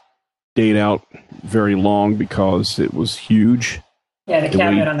it's stayed out very long because it was huge. Yeah, the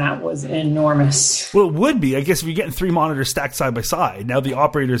cabinet on that was enormous. Well, it would be. I guess if you're getting 3 monitors stacked side by side, now the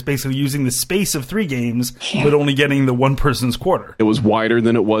operator is basically using the space of 3 games, but only getting the one person's quarter. It was wider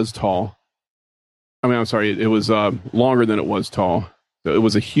than it was tall. I'm sorry. It was longer than it was tall. So it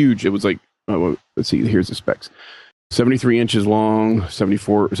was it was like, let's see, here's the specs. 73 inches long,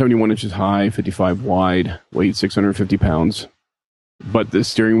 71 inches high, 55 wide, weighed 650 pounds. But the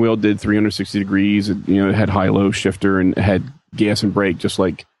steering wheel did 360 degrees. It had high-low shifter and it had gas and brake, just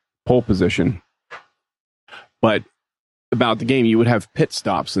like pole position. But about the game, you would have pit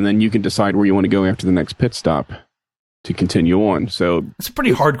stops, and then you can decide where you want to go after the next pit stop to continue on. So it's a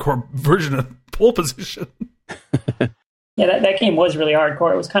pretty hardcore version of pole position. Yeah, that game was really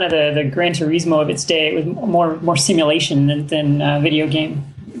hardcore. It was kind of the Gran Turismo of its day. It was more simulation than video game.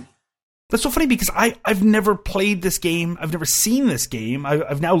 That's so funny because I've never played this game. I've never seen this game.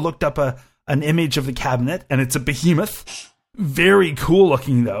 I've now looked up an image of the cabinet, and it's a behemoth. Very cool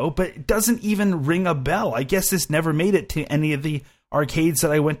looking, though, but it doesn't even ring a bell. I guess this never made it to any of the arcades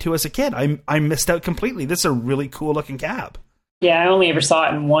that I went to as a kid. I missed out completely. This is a really cool looking cab. Yeah, I only ever saw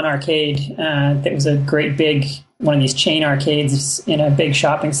it in one arcade. That was a great big one of these chain arcades in a big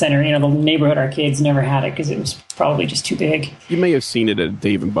shopping center. The neighborhood arcades never had it because it was probably just too big. You may have seen it at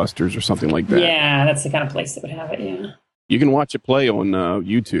Dave & Buster's or something like that. Yeah, that's the kind of place that would have it, yeah. You can watch it play on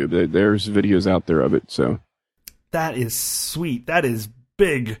YouTube. There's videos out there of it, so. That is sweet. That is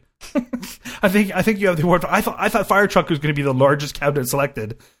big. I think you have the award. I thought Fire Truck was going to be the largest cabinet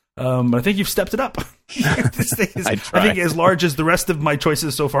selected. But I think you've stepped it up. This thing is, I think, as large as the rest of my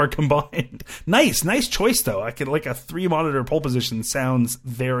choices so far combined. Nice choice though. I could like a 3-monitor pole position sounds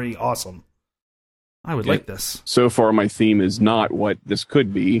very awesome. I would like this. So far, my theme is not what this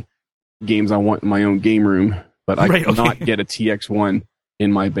could be. Games I want in my own game room, but I cannot get a TX1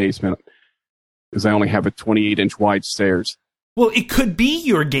 in my basement because I only have a 28-inch wide stairs. Well, it could be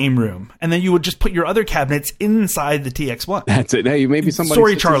your game room, and then you would just put your other cabinets inside the TX1. That's it. Hey, maybe somebody.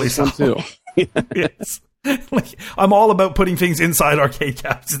 Sorry, Charlie. Too. Yes. I'm all about putting things inside arcade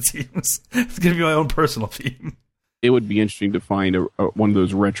cabs. It seems it's going to be my own personal theme. It would be interesting to find one of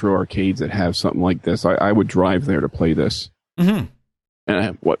those retro arcades that have something like this. I would drive there to play this. Mm-hmm.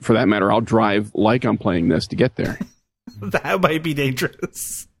 What, for that matter, I'll drive like I'm playing this to get there. That might be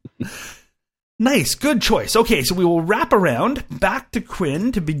dangerous. Nice, good choice. Okay, so we will wrap around back to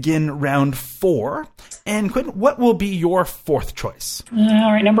Quinn to begin round 4. And Quinn, what will be your 4th choice?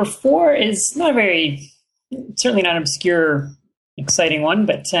 All right, number 4 is not a certainly not an obscure, exciting one,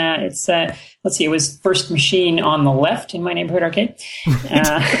 but it's let's see, it was First Machine on the Left in my neighborhood arcade.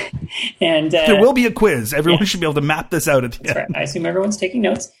 And there will be a quiz. Everyone should be able to map this out at the end. Right. I assume everyone's taking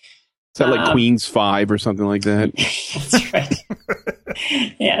notes. Is that like Queen's 5 or something like that? That's right.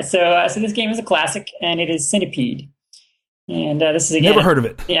 Yeah, so this game is a classic, and it is Centipede. And this is, again... Never heard of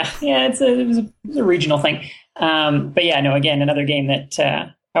it. Yeah, it was a regional thing. But yeah, no, again, another game that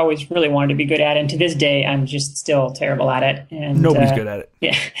I always really wanted to be good at, and to this day, I'm just still terrible at it. And nobody's good at it.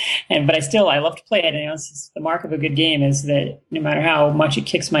 Yeah, but I love to play it. And the mark of a good game is that no matter how much it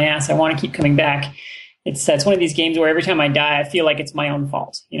kicks my ass, I want to keep coming back. It's one of these games where every time I die, I feel like it's my own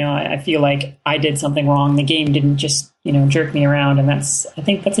fault. I feel like I did something wrong. The game didn't just, jerk me around. And I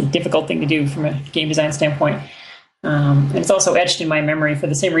think that's a difficult thing to do from a game design standpoint. And it's also etched in my memory for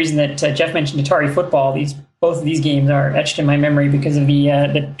the same reason that Jeff mentioned Atari Football. Both of these games are etched in my memory because of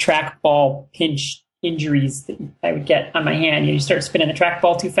the trackball pinch injuries that I would get on my hand. You start spinning the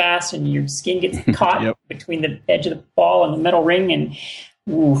trackball too fast, and your skin gets caught between the edge of the ball and the metal ring. And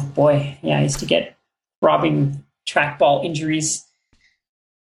ooh, boy, yeah, I used to get robbing trackball injuries.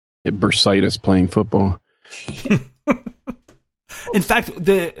 Bursitis playing football. In fact,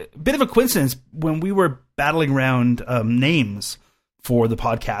 the bit of a coincidence, when we were battling around names for the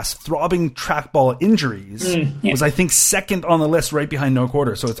podcast, throbbing trackball injuries was, I think, second on the list, right behind No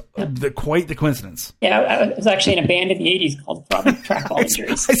Quarter. So it's quite the coincidence. Yeah, I was actually in a band in the 80s called Throbbing Trackball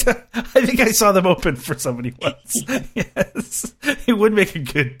Injuries. I think I saw them open for somebody once. Yes. It would make a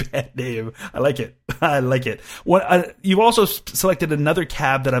good band name. I like it. You've also selected another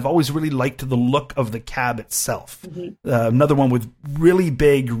cab that I've always really liked the look of the cab itself. Mm-hmm. Another one with really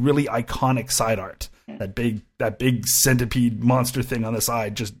big, really iconic side art. That big centipede monster thing on the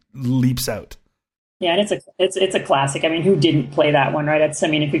side just leaps out. Yeah, and it's a classic. I mean, who didn't play that one, right? If you're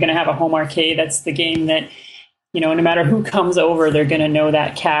going to have a home arcade, that's the game that, no matter who comes over, they're going to know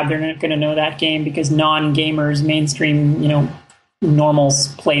that cab. They're not going to know that game because non-gamers, mainstream,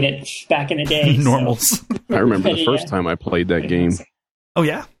 normals played it back in the day. Normals. So. I remember the first time I played that game. Oh,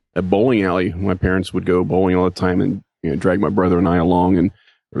 yeah? At bowling alley. My parents would go bowling all the time and drag my brother and I along, and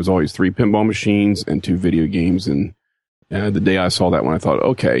there was always 3 pinball machines and 2 video games. And the day I saw that one, I thought,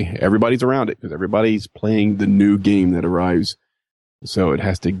 okay, everybody's around it because everybody's playing the new game that arrives. So it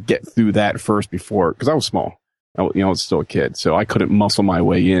has to get through that first before, because I was small. I was still a kid. So I couldn't muscle my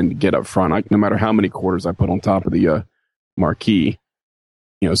way in to get up front. No matter how many quarters I put on top of the marquee,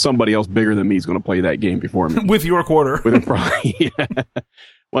 somebody else bigger than me is going to play that game before me. With your quarter. With a probably, yeah.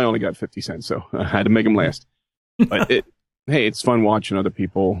 Well, I only got 50 cents, so I had to make them last. But hey, it's fun watching other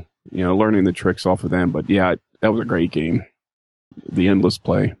people, learning the tricks off of them. But yeah, that was a great game. The endless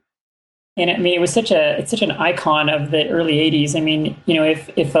play. And I mean, it's such an icon of the early 80s. I mean, if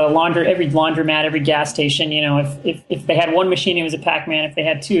every laundromat, every gas station, if they had one machine, it was a Pac-Man. If they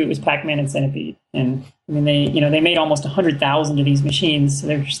had 2, it was Pac-Man and Centipede. And I mean, they made almost 100,000 of these machines. So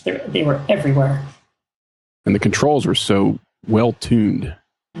they were everywhere. And the controls were so well tuned.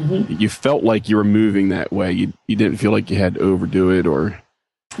 Mm-hmm. You felt like you were moving that way. You didn't feel like you had to overdo it or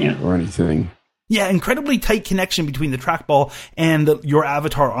anything. Yeah, incredibly tight connection between the trackball and your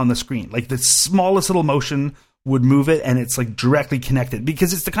avatar on the screen. Like the smallest little motion would move it, and it's like directly connected,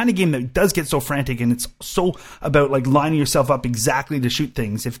 because it's the kind of game that does get so frantic, and it's so about like lining yourself up exactly to shoot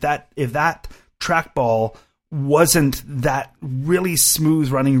things. If that trackball wasn't that really smooth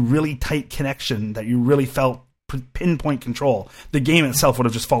running, really tight connection that you really felt pinpoint control, the game itself would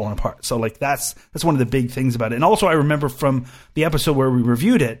have just fallen apart. So like that's one of the big things about it. And also I remember from the episode where we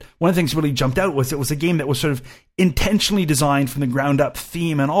reviewed it, one of the things that really jumped out was it was a game that was sort of intentionally designed from the ground up,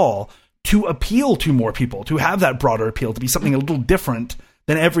 theme and all, to appeal to more people, to have that broader appeal, to be something a little different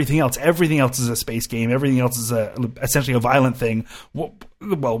than everything else. Everything else is a space game. Everything else is essentially a violent thing.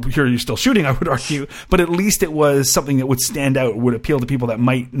 Well, here you're still shooting, I would argue, but at least it was something that would stand out, would appeal to people that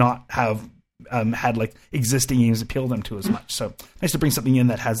might not have had like existing games appeal them to as much. So nice to bring something in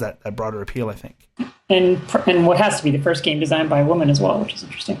that has that broader appeal, I think. And what has to be the first game designed by a woman as well, which is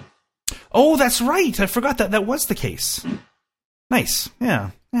interesting. Oh, that's right. I forgot that was the case. Nice. Yeah,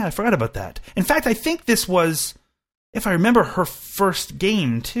 I forgot about that. In fact, I think this was, if I remember, her first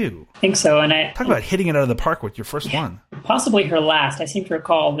game too. I think so. And talk about hitting it out of the park with your first one. Possibly her last. I seem to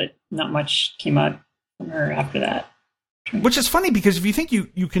recall that not much came out from her after that. Which is funny, because if you think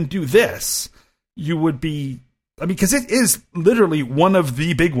you can do this, you would be I mean, because it is literally one of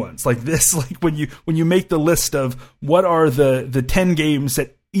the big ones. Like this, like when you make the list of what are the 10 games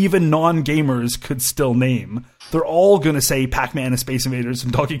that even non-gamers could still name, they're all going to say Pac-Man and Space Invaders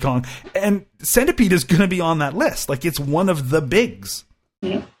and Donkey Kong. And Centipede is going to be on that list. Like, it's one of the bigs.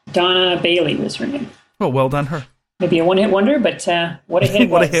 Yeah. Donna Bailey was her name. Oh, well done, her. Maybe a one-hit wonder, but what a hit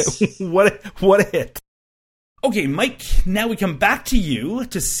what was. A hit. What a hit. Okay, Mike, now we come back to you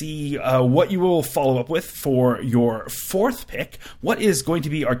to see what you will follow up with for your fourth pick. What is going to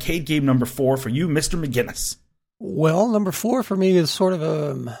be arcade game number 4 for you, Mr. McGinnis? Well, number 4 for me is sort of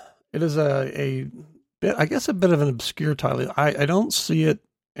a bit, I guess, a bit of an obscure title. I don't see it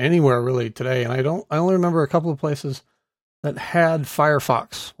anywhere really today, and I only remember a couple of places that had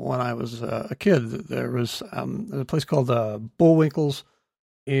Firefox when I was a kid. There was a place called Bullwinkle's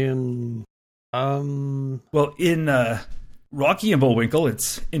in in Rocky and Bullwinkle,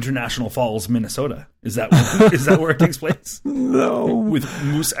 it's International Falls, Minnesota. Is that where it takes place? No, with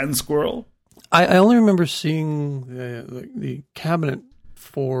moose and squirrel. I only remember seeing the cabinet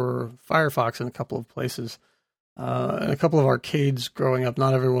for Firefox in a couple of places, in a couple of arcades growing up.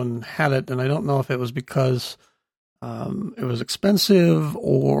 Not everyone had it, and I don't know if it was because it was expensive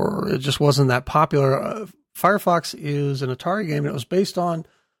or it just wasn't that popular. Firefox is an Atari game, and it was based on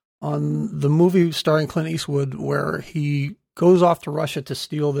the movie starring Clint Eastwood, where he goes off to Russia to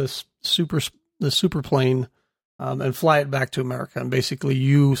steal this super plane and fly it back to America. And basically,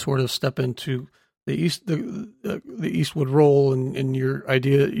 you sort of step into the Eastwood role, and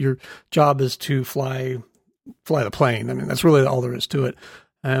your job is to fly the plane. I mean, that's really all there is to it.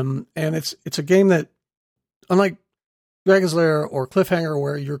 And it's a game that, unlike Dragon's Lair or Cliffhanger,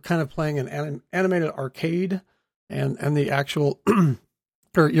 where you're kind of playing an animated arcade, and the actual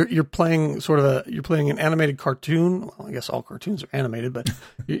or you're playing an animated cartoon. Well, I guess all cartoons are animated, but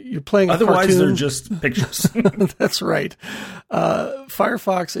you're playing a otherwise cartoon. They're just pictures. That's right.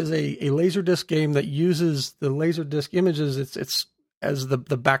 Firefox is a Laserdisc game that uses the Laserdisc images. It's as the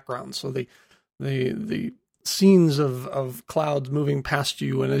background. So the scenes of clouds moving past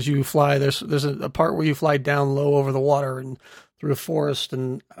you, and as you fly, there's a part where you fly down low over the water and through a forest,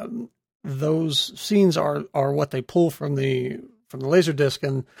 and those scenes are what they pull from the Laserdisc,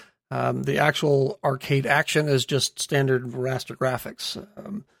 and the actual arcade action is just standard raster graphics,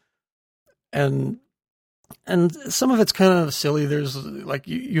 and some of it's kind of silly. There's like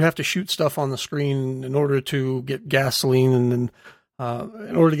you have to shoot stuff on the screen in order to get gasoline, and then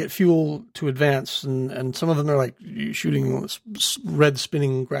in order to get fuel to advance, and some of them are like shooting red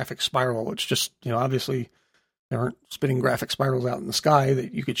spinning graphic spiral, which just, obviously there aren't spinning graphic spirals out in the sky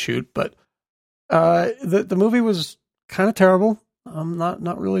that you could shoot. But the movie was kind of terrible.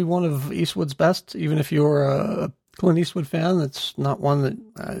 Not really one of Eastwood's best. Even if you're a Clint Eastwood fan, that's not one that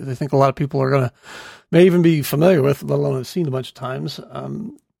I think a lot of people may even be familiar with, let alone have seen a bunch of times.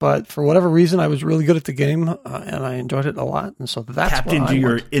 But for whatever reason, I was really good at the game, and I enjoyed it a lot. And so that's tapped into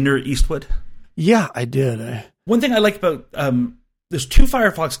your inner Eastwood. Yeah, I did. One thing I like about there's 2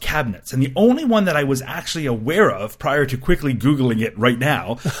 Firefox cabinets, and the only one that I was actually aware of prior to quickly Googling it right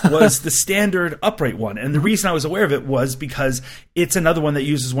now was the standard upright one. And the reason I was aware of it was because it's another one that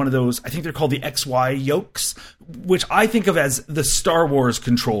uses one of those, I think they're called the XY yokes, which I think of as the Star Wars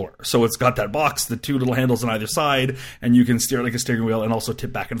controller. So it's got that box, the 2 little handles on either side, and you can steer like a steering wheel and also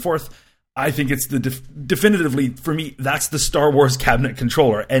tip back and forth. I think it's definitively, for me, that's the Star Wars cabinet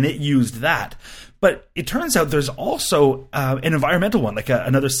controller, and it used that. But it turns out there's also an environmental one, like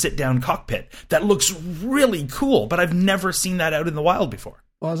another sit-down cockpit, that looks really cool, but I've never seen that out in the wild before.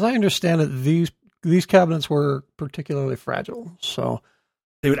 Well, as I understand it, these cabinets were particularly fragile, so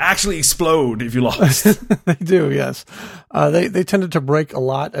they would actually explode if you lost. They do, yes. They tended to break a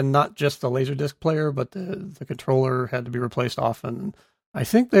lot, and not just the Laserdisc player, but the controller had to be replaced often. I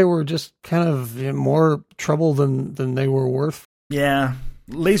think they were just kind of more trouble than they were worth. Yeah,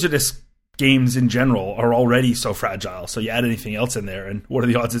 Laserdisc games in general are already so fragile, so you add anything else in there, and what are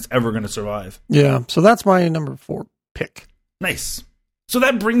the odds it's ever going to survive? Yeah, so that's my number 4 pick. Nice. So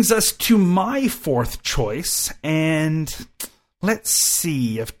that brings us to my 4th choice, and let's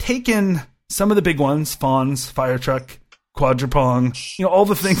see. I've taken some of the big ones, Fonz, Fire Truck, Quadrupong, all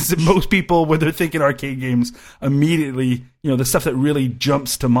the things that most people, when they're thinking arcade games, immediately, the stuff that really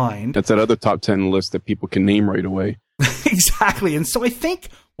jumps to mind. That's that other top 10 list that people can name right away. Exactly. And so I think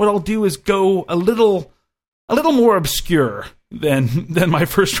what I'll do is go a little more obscure than my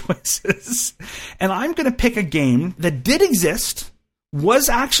first choices. And I'm going to pick a game that did exist, was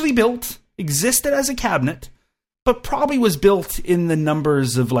actually built, existed as a cabinet, but probably was built in the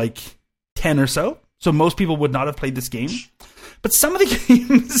numbers of like 10 or so. So most people would not have played this game. But some of the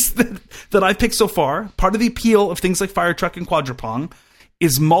games that I've picked so far, part of the appeal of things like Fire Truck and Quadropong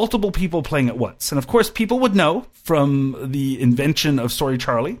is multiple people playing at once. And of course, people would know from the invention of Sorry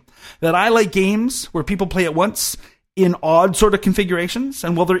Charlie that I like games where people play at once in odd sort of configurations.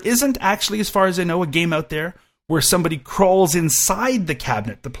 And while there isn't actually, as far as I know, a game out there where somebody crawls inside the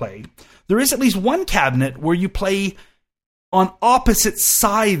cabinet to play, there is at least one cabinet where you play on opposite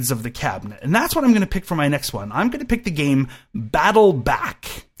sides of the cabinet. And that's what I'm going to pick for my next one. I'm going to pick the game Battle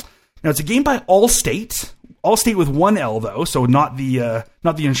Back. Now, it's a game by Allstate. Allstate with one L, though, so not the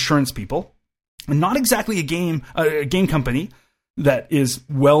insurance people. And not exactly a game company that is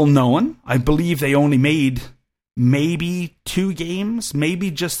well known. I believe they only made maybe 2 games, maybe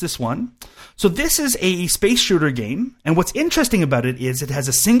just this one. So this is a space shooter game, and what's interesting about it is it has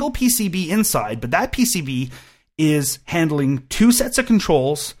a single PCB inside, but that PCB is handling 2 sets of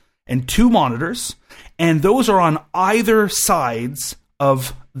controls and 2 monitors, and those are on either sides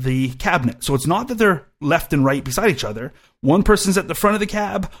of the cabinet. So it's not that they're left and right beside each other. One person's at the front of the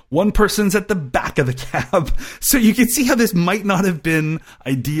cab, one person's at the back of the cab. So you can see how this might not have been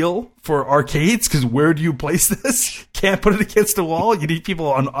ideal for arcades, because where do you place this? Can't put it against a wall. You need people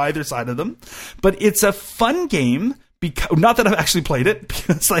on either side of them. But it's a fun game. Not that I've actually played it,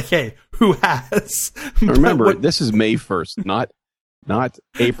 because it's like, hey, who has? Remember, this is May 1st, not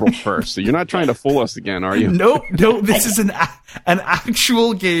April 1st. So you're not trying to fool us again, are you? No, this is an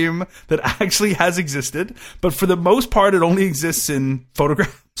actual game that actually has existed, but for the most part it only exists in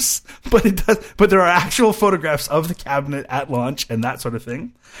photographs. But there are actual photographs of the cabinet at launch and that sort of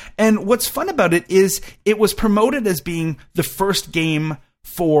thing. And what's fun about it is it was promoted as being the first game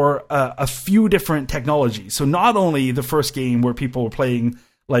for a few different technologies. So not only the first game where people were playing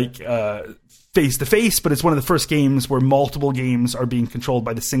like face-to-face, but it's one of the first games where multiple games are being controlled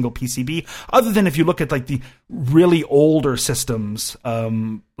by the single PCB, other than if you look at like the really older systems,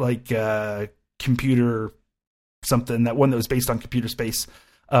 like computer something, that one that was based on Computer Space,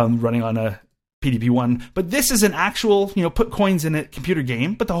 running on a PDP-1. But this is an actual, put coins in it computer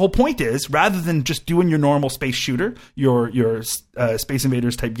game. But the whole point is, rather than just doing your normal space shooter, your Space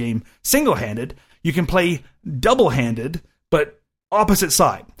Invaders type game single-handed, you can play double-handed, but opposite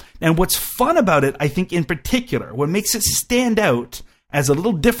side. And what's fun about it, I think in particular, what makes it stand out as a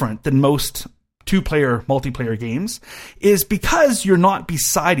little different than most 2-player multiplayer games, is because you're not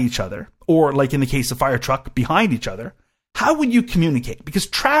beside each other, or like in the case of Fire Truck, behind each other. How would you communicate? Because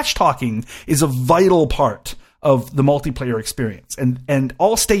trash talking is a vital part of the multiplayer experience. And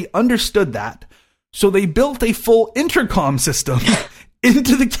Allstate understood that, so they built a full intercom system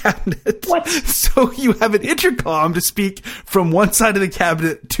into the cabinet. What? So you have an intercom to speak from one side of the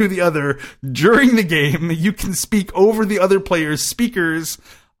cabinet to the other during the game. You can speak over the other players' speakers,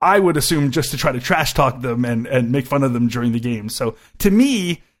 I would assume, just to try to trash talk them and make fun of them during the game. So to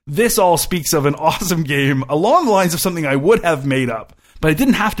me, this all speaks of an awesome game along the lines of something I would have made up. But I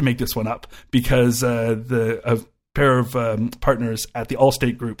didn't have to make this one up, because a pair of partners at the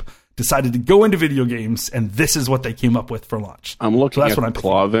Allstate Group decided to go into video games, and this is what they came up with for launch. I'm looking at the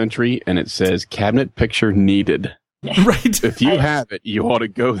claw entry, and it says cabinet picture needed. Right. If you have it, you ought to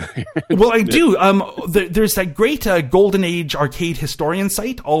go there. Well, I do. There's that great Golden Age arcade historian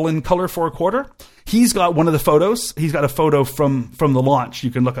site, All in Color for a Quarter. He's got one of the photos. He's got a photo from the launch you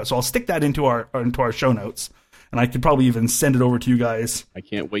can look at. So I'll stick that into our show notes. And I could probably even send it over to you guys. I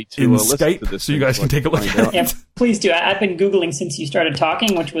can't wait to in listen Skype, to this, so you guys can take a look at it. Yeah, please do. I've been Googling since you started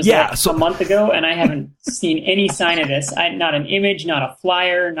talking, which was a month ago, and I haven't seen any sign of this. Not an image, not a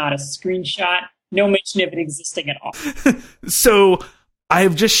flyer, not a screenshot, no mention of it existing at all. So I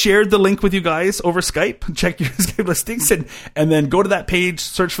have just shared the link with you guys over Skype. Check your Skype listings and then go to that page,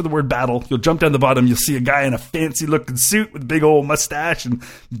 search for the word battle. You'll jump down the bottom. You'll see a guy in a fancy looking suit with a big old mustache and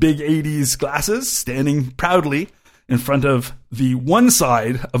big 80s glasses standing proudly in front of the one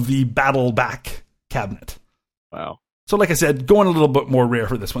side of the Battle Back cabinet. Wow. So like I said, going a little bit more rare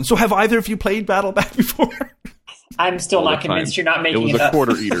for this one. So have either of you played Battle Back before? I'm still not convinced you're not making it up. It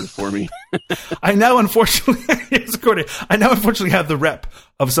was a quarter eater for me. I now unfortunately have the rep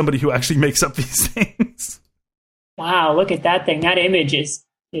of somebody who actually makes up these things. Wow, look at that thing. That image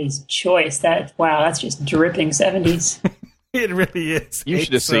is choice. That's just dripping 70s. It really is. You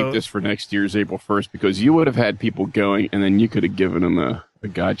should have saved this for next year's April 1st, because you would have had people going, and then you could have given them a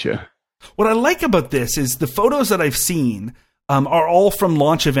gotcha. What I like about this is the photos that I've seen are all from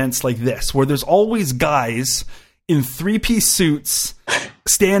launch events like this, where there's always guys in 3-piece suits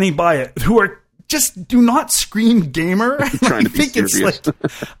standing by it who are just do not scream gamer. Trying to be serious.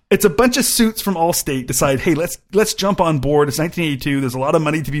 It's a bunch of suits from Allstate decide, hey, let's jump on board. It's 1982. There's a lot of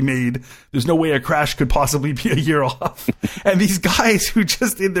money to be made. There's no way a crash could possibly be a year off. And these guys who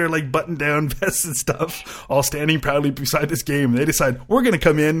just in their like button down vests and stuff, all standing proudly beside this game, they decide we're going to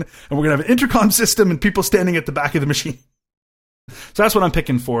come in and we're going to have an intercom system and people standing at the back of the machine. So that's what I'm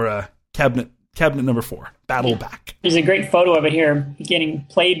picking for cabinet number 4, Battle Back. There's a great photo of it here, getting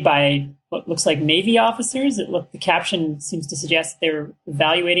played by what looks like Navy officers. The caption seems to suggest they're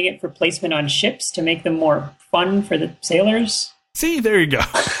evaluating it for placement on ships to make them more fun for the sailors. See, there you go.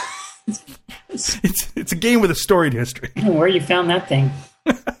 It's a game with a storied history. I don't know where you found that thing.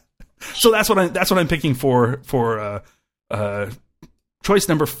 So that's what I'm picking for choice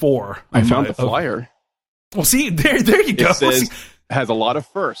number 4. I found the flyer. Well, see, there you go. It says has a lot of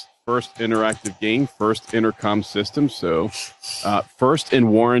first interactive game, first intercom system. So first in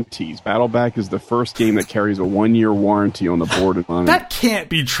warranties. Battleback is the first game that carries a 1-year warranty on the board and monitor. That can't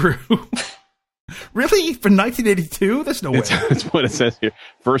be true. Really? For 1982? There's no way. That's what it says here.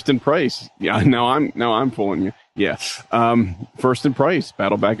 First in price. Yeah, now I'm fooling you. Yeah. First in price.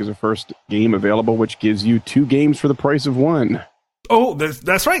 Battleback is a first game available, which gives you 2 games for the price of 1. Oh,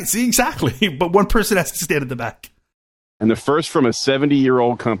 that's right. See, exactly. But one person has to stand at the back. And the first from a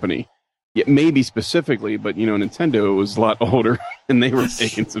 70-year-old company. Yeah, maybe specifically, but, Nintendo was a lot older, and they were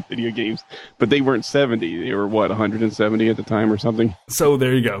making some video games. But they weren't 70. They were, 170 at the time or something? So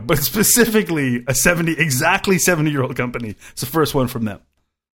there you go. But specifically, exactly 70-year-old company. It's the first one from them.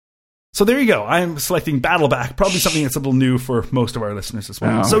 So there you go. I'm selecting Battleback, probably something that's a little new for most of our listeners as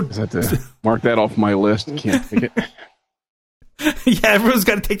well. So I have to mark that off my list. Can't pick it. Yeah, everyone's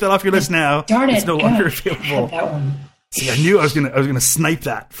got to take that off your list now. Darn it! It's no longer available. That one. See, I knew I was gonna snipe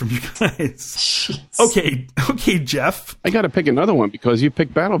that from you guys. Jeez. Okay, Jeff. I got to pick another one because you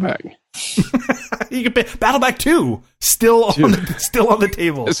picked Battleback. You can pick Battleback 2, still on the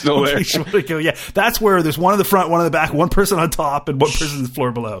table. It's still there. Yeah, that's where there's one in the front, one in the back, one person on top, and one person on the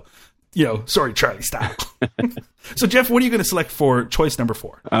floor below. Sorry, Charlie style. So, Jeff, what are you going to select for choice number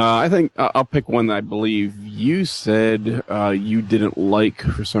 4? I think I'll pick one that I believe you said you didn't like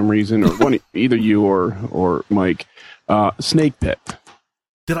for some reason, or either you or Mike. Snake Pit.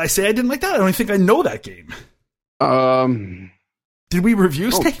 Did I say I didn't like that? I don't think I know that game. Did we review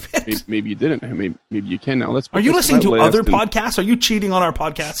Snake Pit? Maybe you didn't. Maybe you can now. Are you listening to other podcasts? Are you cheating on our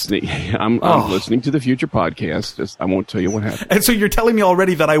podcast? I'm listening to the future podcast. I won't tell you what happened. And so you're telling me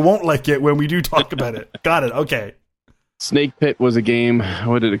already that I won't like it when we do talk about it. Got it. Okay. Snake Pit was a game.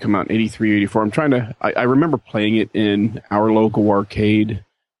 What did it come out? 83, 84. I remember playing it in our local arcade.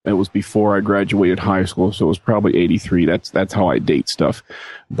 It was before I graduated high school, so it was probably 83. That's how I date stuff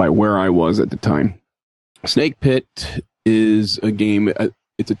by where I was at the time. Snake Pit is a game.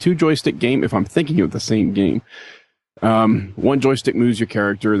 It's a 2-joystick game, if I'm thinking of the same game. One joystick moves your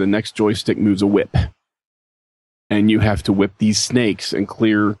character, the next joystick moves a whip. And you have to whip these snakes and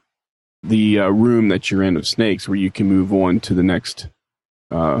clear the room that you're in of snakes where you can move on to the next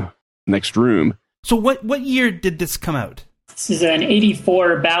room. So what year did this come out? This is an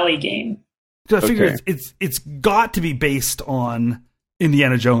 84 Bally game. So I figure it's got to be based on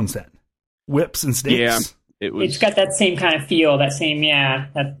Indiana Jones then. Whips and snakes. Yeah. It's got that same kind of feel,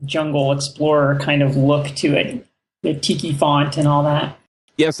 that jungle explorer kind of look to it. The tiki font and all that.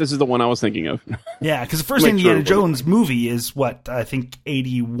 Yes, this is the one I was thinking of. Yeah, because the first Indiana Jones movie is I think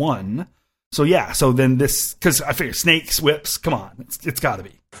 81. So yeah, so then this, because I figure snakes, whips, come on, it's got to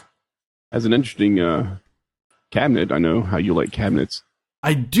be. As an interesting cabinet, I know how you like cabinets.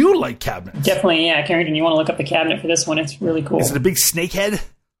 I do like cabinets. Definitely, yeah. Carrington, you want to look up the cabinet for this one? It's really cool. Is it a big snake head?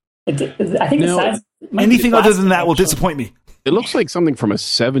 I think the size. Anything other than that will disappoint me. It looks like something from a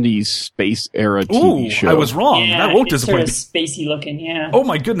 70s space era TV show. I was wrong. Yeah, that won't disappoint me. Sort of spacey looking, yeah. Oh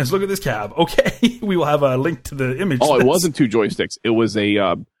my goodness, look at this cab. Okay, we will have a link to the image. Oh, it wasn't 2 joysticks. It was a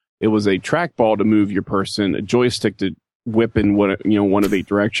trackball to move your person, a joystick to whip in one of 8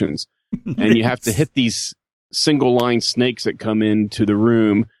 directions, and you have to hit these single line snakes that come into the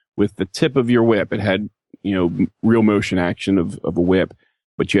room with the tip of your whip. It had real motion action of a whip.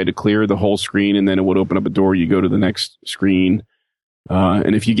 But you had to clear the whole screen, and then it would open up a door. You go to the next screen.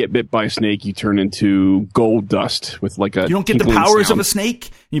 And if you get bit by a snake, you turn into gold dust with like a... You don't get the powers of a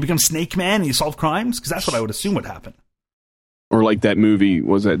snake? You become Snake Man and you solve crimes? Because that's what I would assume would happen. Or like that movie,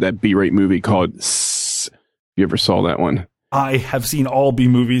 was that B-rate movie called S? You ever saw that one? I have seen all B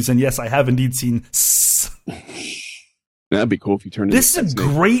movies, and yes, I have indeed seen S. That'd be cool if you turned This is a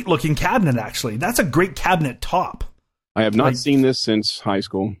great looking cabinet, actually. That's a great cabinet top. I have not seen this since high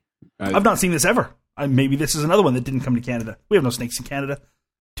school. I've not seen this ever. Maybe this is another one that didn't come to Canada. We have no snakes in Canada.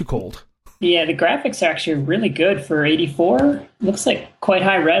 Too cold. Yeah, the graphics are actually really good for 84. Looks like quite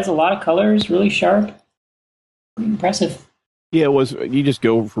high res, a lot of colors, really sharp. Impressive. Yeah, it was. You just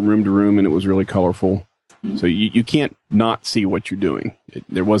go from room to room, and it was really colorful. So you can't not see what you're doing.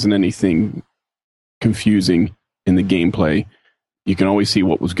 There wasn't anything confusing in the gameplay. You can always see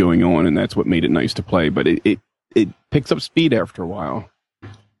what was going on, and that's what made it nice to play. But it picks up speed after a while.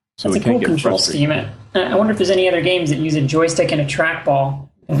 So that's a cool control scheme. I wonder if there's any other games that use a joystick and a trackball.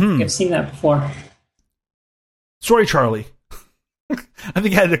 I don't think I've seen that before. Sorry, Charlie. I think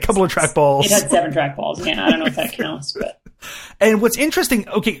it had a couple of trackballs. It had 7 trackballs. Yeah, I don't know if that counts, but. And what's interesting,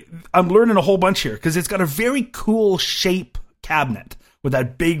 okay, I'm learning a whole bunch here because it's got a very cool shape cabinet with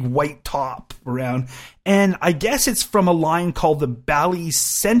that big white top around. And I guess it's from a line called the Bally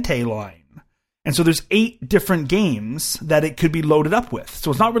Sente line. And so there's 8 different games that it could be loaded up with.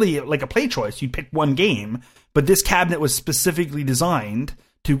 So it's not really like a play choice. You pick one game, but this cabinet was specifically designed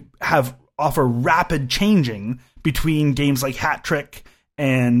to offer rapid changing between games like Hat Trick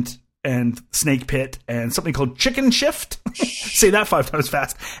and Snake Pit and something called Chicken Shift. Say that 5 times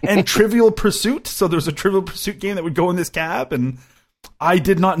fast. And Trivial Pursuit. So there's a Trivial Pursuit game that would go in this cab. And I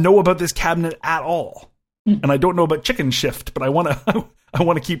did not know about this cabinet at all. And I don't know about Chicken Shift, but I want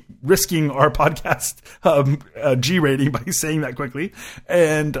to keep risking our podcast G rating by saying that quickly.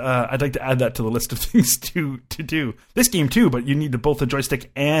 And I'd like to add that to the list of things to do. This game too, but you need both a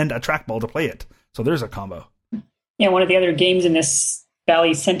joystick and a trackball to play it. So there's a combo. Yeah, one of the other games in this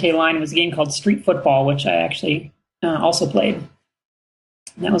Bally Sente line was a game called Street Football, which I actually also played.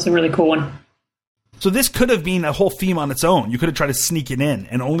 And that was a really cool one. So this could have been a whole theme on its own. You could have tried to sneak it in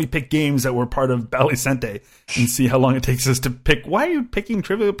and only pick games that were part of Bally Sente and see how long it takes us to pick. Why are you picking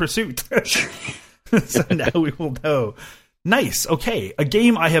Trivial Pursuit? So now we will know. Nice. Okay. A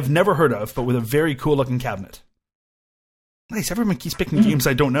game I have never heard of, but with a very cool looking cabinet. Nice. Everyone keeps picking games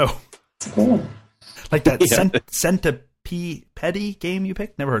I don't know. Cool. Like that Centipede game you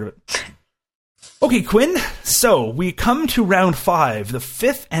picked? Never heard of it. Okay, Quinn. So we come to round 5, the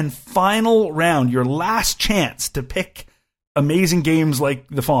 5th and final round. Your last chance to pick amazing games like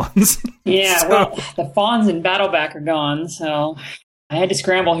the Fawns. Yeah, well, the Fawns and Battleback are gone, so I had to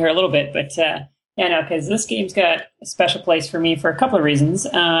scramble here a little bit. But because this game's got a special place for me for a couple of reasons.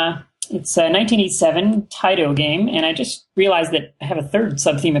 It's a 1987 Taito game, and I just realized that I have a third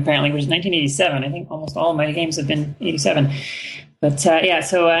sub-theme apparently, which is 1987. I think almost all of my games have been 87. But so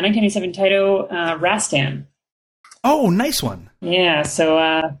 1987 Taito Rastan. Oh, nice one. Yeah,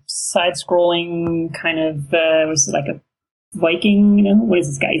 so side-scrolling kind of, was like a Viking, what is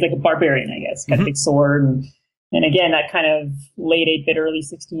this guy? He's like a barbarian, I guess. Got a big sword. And again, that kind of late 8-bit, early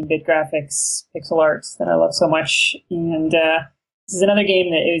 16-bit graphics, pixel arts that I love so much. And this is another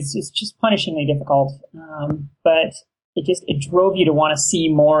game that is just punishingly difficult, but it drove you to want to see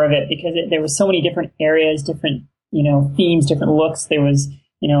more of it because there was so many different areas, different themes, different looks. There was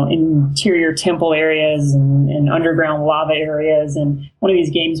interior temple areas and underground lava areas, and one of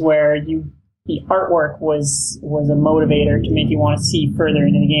these games where the artwork was a motivator to make you want to see further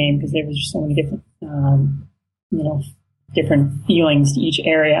into the game because there was just so many different different feelings to each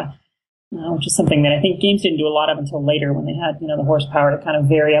area. Which is something that I think games didn't do a lot of until later when they had, the horsepower to kind of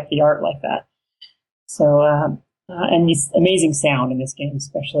vary up the art like that. So, and this amazing sound in this game,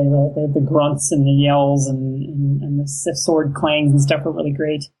 especially the grunts and the yells and the sword clangs and stuff were really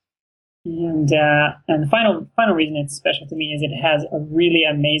great. And the final reason it's special to me is it has a really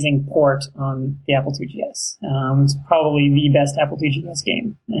amazing port on the Apple IIgs. It's probably the best Apple IIgs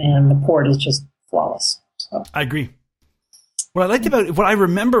game, and the port is just flawless. So. I agree. What I liked about it, what I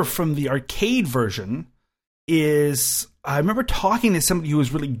remember from the arcade version is I remember talking to somebody who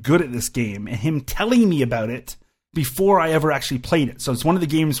was really good at this game and him telling me about it before I ever actually played it. So it's one of the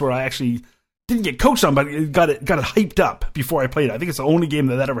games where I actually didn't get coached on, but it got it hyped up before I played it. I think it's the only game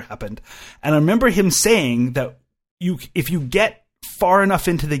that ever happened. And I remember him saying that if you get far enough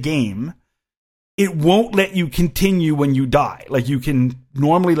into the game, it won't let you continue when you die. Like you can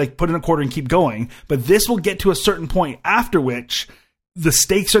normally put in a quarter and keep going, but this will get to a certain point after which the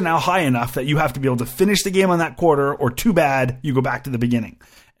stakes are now high enough that you have to be able to finish the game on that quarter, or too bad, you go back to the beginning.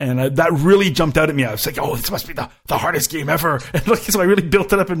 And that really jumped out at me. I was like, oh, this must be the hardest game ever. And so I really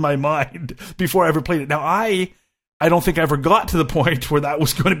built it up in my mind before I ever played it. Now, I don't think I ever got to the point where that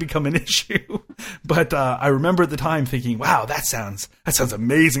was going to become an issue. But I remember at the time thinking, wow, that sounds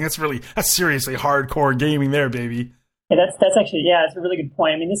amazing. That's seriously hardcore gaming there, baby. Yeah, that's actually, it's a really good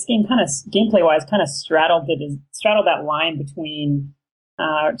point. I mean, this game kind of, gameplay-wise, kind of straddled that line between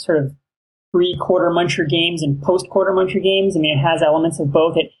sort of pre-Quarter Muncher games and post-Quarter Muncher games. I mean, it has elements of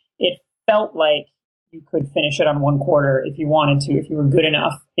both. It felt like you could finish it on one quarter if you wanted to, if you were good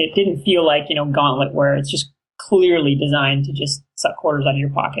enough. It didn't feel like, Gauntlet, where it's just clearly designed to just suck quarters out of your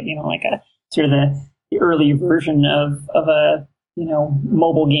pocket, like a sort of the early version of a,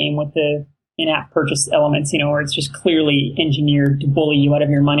 mobile game with the in-app purchase elements, where it's just clearly engineered to bully you out of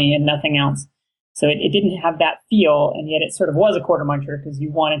your money and nothing else. So it didn't have that feel, and yet it sort of was a quarter muncher because you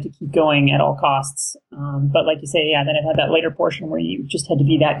wanted to keep going at all costs. But like you say, then it had that later portion where you just had to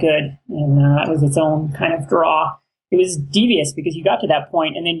be that good, and that was its own kind of draw. It was devious because you got to that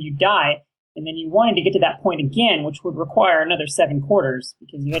point and then you die, and then you wanted to get to that point again, which would require another 7 quarters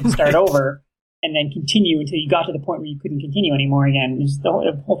because you had to start over and then continue until you got to the point where you couldn't continue anymore again.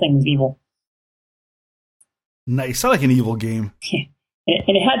 The whole thing was evil. Nice. I like an evil game.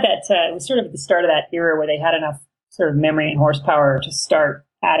 And it had that, it was sort of at the start of that era where they had enough sort of memory and horsepower to start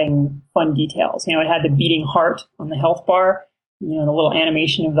adding fun details. It had the beating heart on the health bar, the little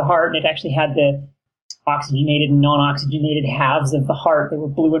animation of the heart, and it actually had the oxygenated and non-oxygenated halves of the heart. They were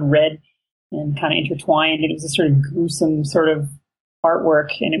blue and red and kind of intertwined, and it was a sort of gruesome sort of artwork,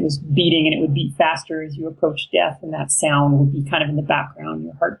 and it was beating, and it would beat faster as you approached death, and that sound would be kind of in the background,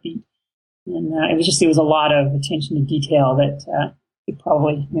 your heartbeat. And it was a lot of attention to detail that you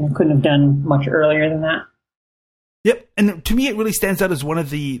probably couldn't have done much earlier than that. Yep, and to me, it really stands out as one of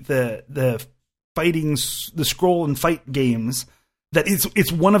the fighting, the scroll and fight games that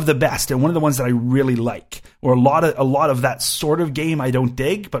it's one of the best and one of the ones that I really like. Or a lot of that sort of game I don't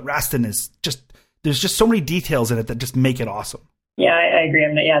dig, but Rastin is there's just so many details in it that just make it awesome. Yeah, I agree.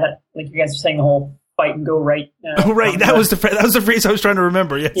 That like you guys are saying, the whole fight and go right. Right, that was the phrase I was trying to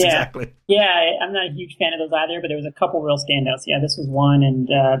remember. Yes, yeah. Exactly. Yeah, I'm not a huge fan of those either, but there was a couple real standouts. Yeah, this was one, and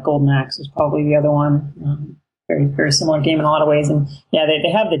Golden Axe was probably the other one. Very, very similar game in a lot of ways, and yeah, they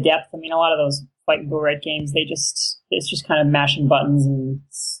have the depth. I mean, a lot of those fight and go right games, it's just kind of mashing buttons and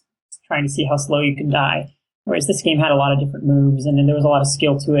trying to see how slow you can die. Whereas this game had a lot of different moves, and then there was a lot of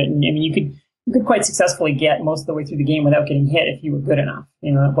skill to it. And I mean, you could quite successfully get most of the way through the game without getting hit if you were good enough.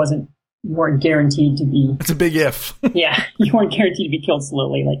 You weren't guaranteed to be. It's a big if. Yeah, you weren't guaranteed to be killed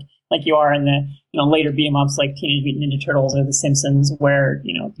slowly, like you are in the later beat 'em ups like Teenage Mutant Ninja Turtles or The Simpsons, where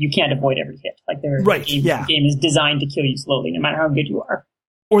you can't avoid every hit. Like right, the game is designed to kill you slowly, no matter how good you are.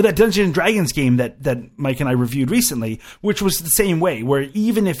 Or that Dungeons and Dragons game that Mike and I reviewed recently, which was the same way, where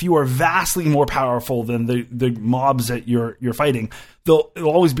even if you are vastly more powerful than the mobs that you're fighting, it'll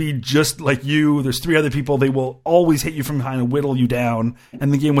always be just like you. There's 3 other people. They will always hit you from behind and whittle you down.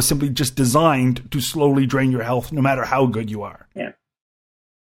 And the game was simply just designed to slowly drain your health, no matter how good you are. Yeah.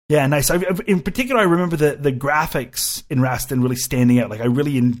 Yeah, nice. In particular, I remember the graphics in Rastin really standing out. Like, I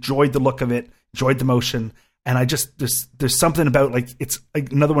really enjoyed the look of it, enjoyed the motion. And there's something about, like, it's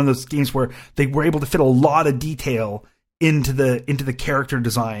like another one of those games where they were able to fit a lot of detail into the character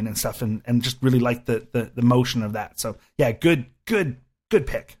design and stuff, and just really like the motion of that. So yeah, good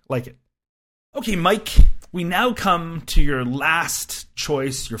pick. Like it. Okay, Mike, we now come to your last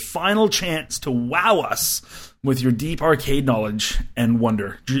choice, your final chance to wow us with your deep arcade knowledge and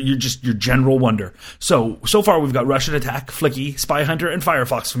wonder. Your general wonder. So far we've got Russian Attack, Flicky, Spy Hunter, and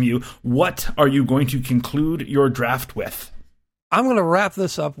Firefox from you. What are you going to conclude your draft with? I'm going to wrap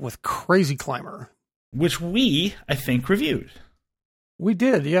this up with Crazy Climber, which we, I think, reviewed. We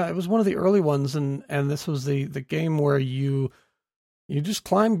did, yeah. It was one of the early ones, and this was the game where you just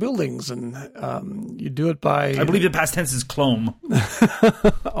climb buildings, and you do it by... I believe the past tense is clomb.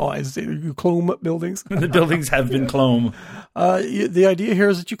 Oh, I see. You clomb buildings? The buildings have been clomb. The idea here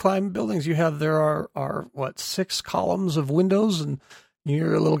is that you climb buildings. There are 6 columns of windows, and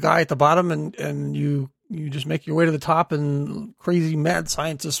you're a little guy at the bottom, and you just make your way to the top, and crazy mad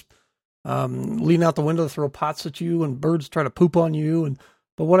scientists lean out the window to throw pots at you, and birds try to poop on you.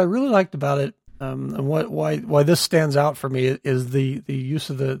 But what I really liked about it, and why this stands out for me, is the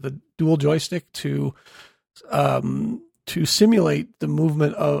use of the dual joystick to simulate the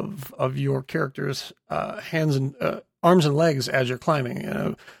movement of your character's hands and arms and legs as you're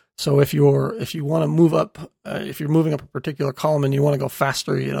climbing. So if you want to move up, if you're moving up a particular column and you want to go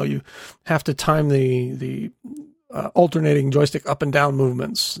faster, you have to time the alternating joystick up and down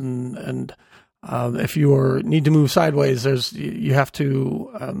movements, and if you need to move sideways, you have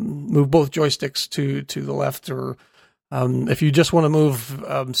to move both joysticks to the left, or if you just want to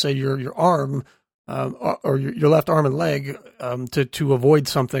move, say your arm or your left arm and leg to avoid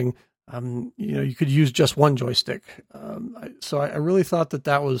something, you could use just one joystick. So I really thought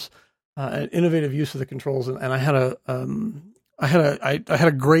that was an innovative use of the controls, and I had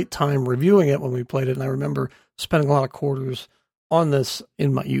a great time reviewing it when we played it, and I remember spending a lot of quarters on this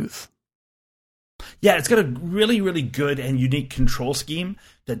in my youth. Yeah, it's got a really, really good and unique control scheme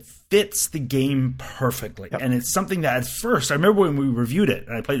that fits the game perfectly. Yep. And it's something that at first, I remember when we reviewed it,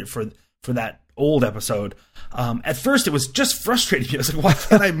 and I played it for that old episode, at first it was just frustrating me. I was like, why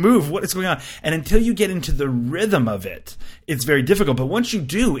can't I move? What is going on? And until you get into the rhythm of it, it's very difficult. But once you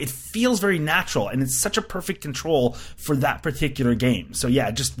do, it feels very natural, and it's such a perfect control for that particular game. So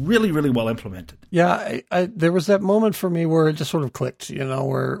yeah, just really, really well implemented. Yeah, there was that moment for me where it just sort of clicked,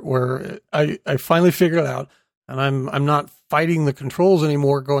 where I finally figured it out, and I'm not fighting the controls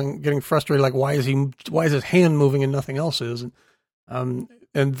anymore, getting frustrated, like why is his hand moving and nothing else is,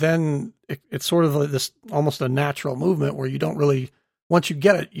 and then it's sort of like this almost a natural movement where you don't really, once you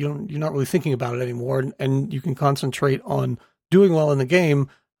get it, you're not really thinking about it anymore, and you can concentrate on doing well in the game,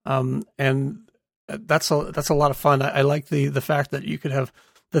 and that's a lot of fun. I like the fact that you could have,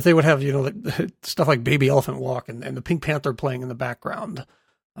 that they would have, stuff like Baby Elephant Walk and the Pink Panther playing in the background.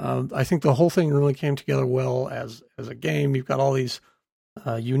 I think the whole thing really came together well as a game. You've got all these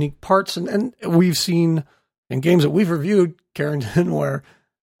unique parts, and we've seen in games that we've reviewed, Carrington, where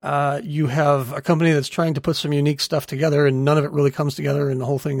you have a company that's trying to put some unique stuff together and none of it really comes together and the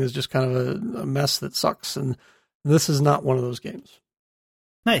whole thing is just kind of a mess that sucks. And this is not one of those games.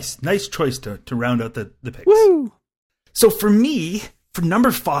 Nice choice to round out the picks. Woo! So for me, for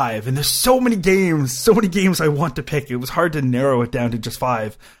number 5, and there's so many games I want to pick. It was hard to narrow it down to just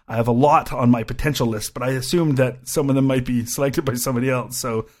 5. I have a lot on my potential list, but I assumed that some of them might be selected by somebody else,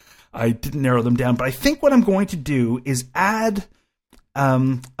 so I didn't narrow them down. But I think what I'm going to do is add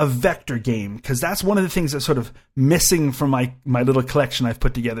a vector game, because that's one of the things that's sort of missing from my little collection I've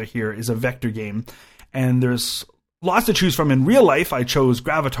put together here is a vector game. And there's lots to choose from. In real life, I chose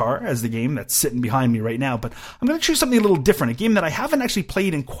Gravatar as the game that's sitting behind me right now, but I'm going to choose something a little different, a game that I haven't actually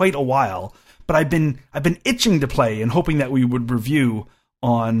played in quite a while, but I've been itching to play and hoping that we would review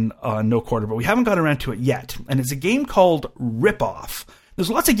on No Quarter, but we haven't got around to it yet. And it's a game called Rip-Off. There's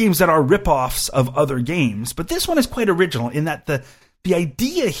lots of games that are rip-offs of other games, but this one is quite original in that the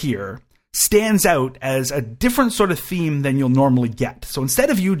idea here stands out as a different sort of theme than you'll normally get. So instead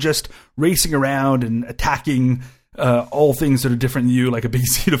of you just racing around and attacking all things that are different than you, like a big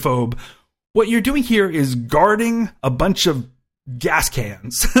xenophobe, what you're doing here is guarding a bunch of gas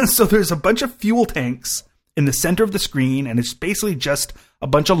cans. So there's a bunch of fuel tanks in the center of the screen, and it's basically just a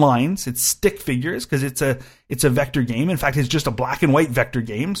bunch of lines. It's stick figures because it's a vector game. In fact, it's just a black and white vector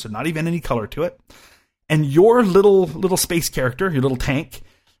game, so not even any color to it. And your little space character, your little tank,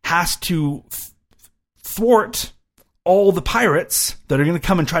 has to thwart all the pirates that are going to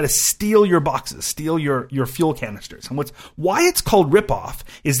come and try to steal your boxes, steal your fuel canisters. And why it's called Rip-Off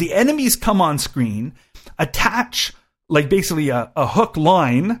is the enemies come on screen, attach like basically a hook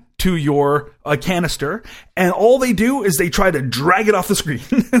line to your canister, and all they do is they try to drag it off the screen.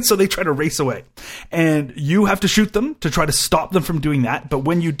 And so they try to race away. And you have to shoot them to try to stop them from doing that. But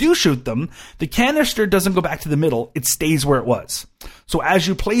when you do shoot them, the canister doesn't go back to the middle. It stays where it was. So as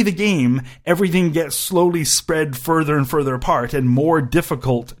you play the game, everything gets slowly spread further and further apart and more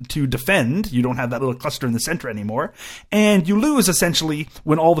difficult to defend. You don't have that little cluster in the center anymore. And you lose, essentially,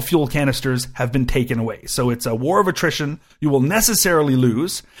 when all the fuel canisters have been taken away. So it's a war of attrition. You will necessarily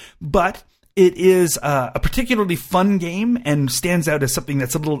lose, but it is a particularly fun game and stands out as something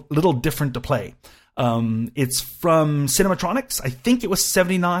that's a little different to play. It's from Cinematronics. I think it was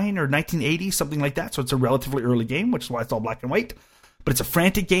 79 or 1980, something like that. So it's a relatively early game, which is why it's all black and white. But it's a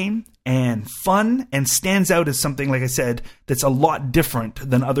frantic game and fun and stands out as something, like I said, that's a lot different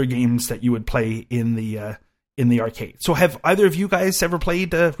than other games that you would play in the arcade. So have either of you guys ever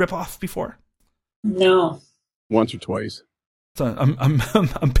played Rip-Off before? No. Once or twice. So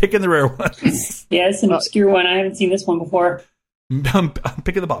I'm picking the rare ones. Yeah, it's an obscure one. I haven't seen this one before. I'm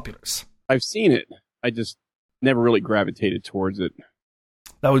picking the populars. I've seen it. I just never really gravitated towards it.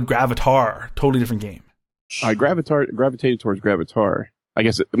 That was Gravatar, totally different game. I gravitated towards Gravatar. I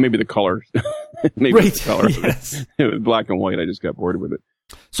guess maybe the color. Maybe right. The color. Yes. It was black and white. I just got bored with it.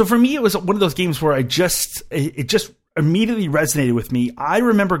 So for me, it was one of those games where it just immediately resonated with me. I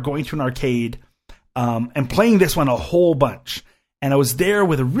remember going to an arcade and playing this one a whole bunch. And I was there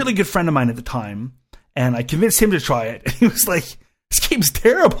with a really good friend of mine at the time, and I convinced him to try it. And he was like, this game's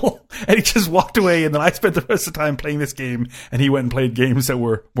terrible. And he just walked away, and then I spent the rest of the time playing this game, and he went and played games that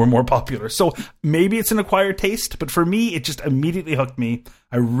were more popular. So maybe it's an acquired taste, but for me, it just immediately hooked me.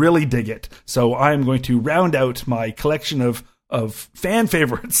 I really dig it. So I'm going to round out my collection of fan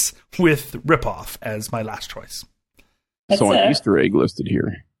favorites with Rip-Off as my last choice. So an Easter egg listed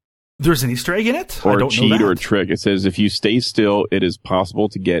here. There's an Easter egg in it? Or I don't a cheat know that. or a trick. It says, if you stay still, it is possible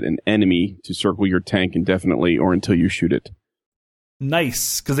to get an enemy to circle your tank indefinitely or until you shoot it.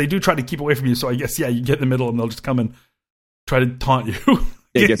 Nice, because they do try to keep away from you. So I guess, yeah, you get in the middle and they'll just come and try to taunt you.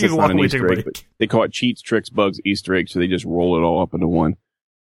 I guess it's not an Easter egg, but they call it cheats, tricks, bugs, Easter eggs, so they just roll it all up into one.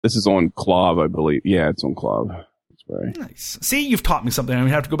 This is on Clav, I believe. Yeah, it's on Clav. That's right. Nice. See, you've taught me something. I'm going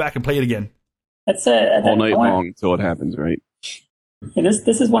to have to go back and play it again. That's all night long until it happens, right? Yeah,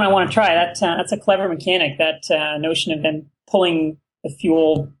 this is one I want to try. That's a clever mechanic, that notion of them pulling the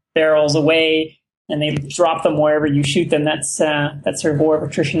fuel barrels away and they drop them wherever you shoot them. That's sort of war of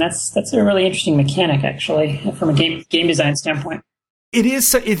attrition. That's a really interesting mechanic, actually, from a game design standpoint. It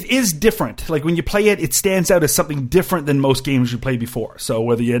is different. Like when you play it, it stands out as something different than most games you played before. So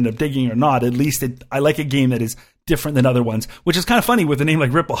whether you end up digging or not, at least I like a game that is different than other ones, which is kind of funny with a name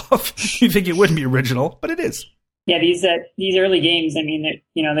like Ripoff. You think it wouldn't be original, but it is. Yeah, these early games, I mean,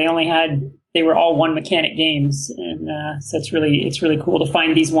 they were all one mechanic games, and so it's really cool to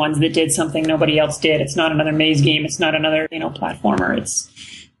find these ones that did something nobody else did. It's not another maze game. It's not another platformer.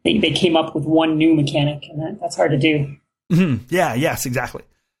 They came up with one new mechanic, and that's hard to do. Mm-hmm. Yeah. Yes. Exactly.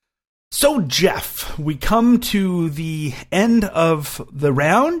 So, Jeff, we come to the end of the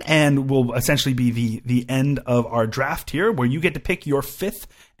round, and will essentially be the end of our draft here, where you get to pick your fifth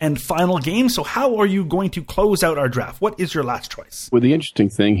and final game. So how are you going to close out our draft? What is your last choice? Well, the interesting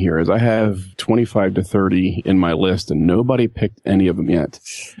thing here is I have 25 to 30 in my list, and nobody picked any of them yet.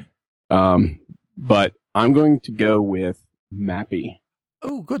 But I'm going to go with Mappy.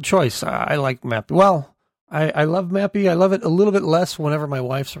 Oh, good choice. I like Mappy. Well, I love Mappy. I love it a little bit less whenever my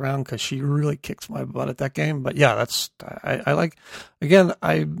wife's around because she really kicks my butt at that game. But yeah, I like, again,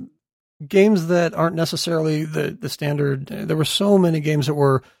 games that aren't necessarily the standard. There were so many games that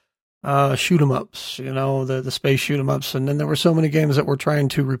were shoot 'em ups, the space shoot 'em ups, and then there were so many games that were trying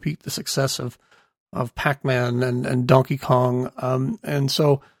to repeat the success of Pac-Man and Donkey Kong. And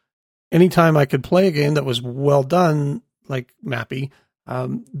so anytime I could play a game that was well done, like Mappy,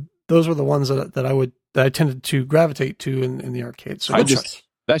 those were the ones that I tended to gravitate to in the arcade. So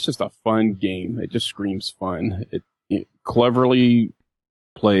that's just a fun game. It just screams fun. It cleverly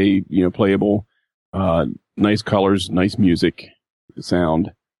playable, nice colors, nice music,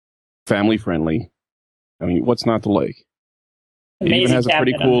 sound, family friendly. I mean, what's not to like? It even has a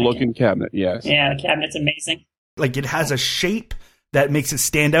pretty cool looking cabinet. Yes. Yeah, the cabinet's amazing. Like it has a shape that makes it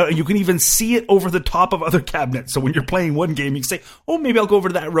stand out, and you can even see it over the top of other cabinets. So when you're playing one game, you can say, "Oh, maybe I'll go over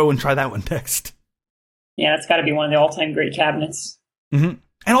to that row and try that one next." Yeah, it's got to be one of the all-time great cabinets. Mm-hmm.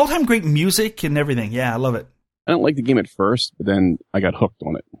 And all-time great music and everything. Yeah, I love it. I didn't like the game at first, but then I got hooked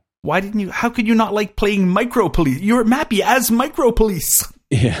on it. Why didn't you? How could you not like playing Micro Police? You were Mappy as Micro Police.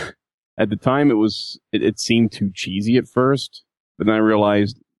 Yeah. At the time, it seemed too cheesy at first, but then I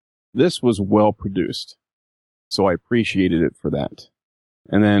realized this was well produced. So I appreciated it for that.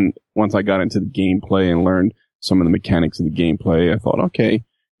 And then once I got into the gameplay and learned some of the mechanics of the gameplay, I thought, okay,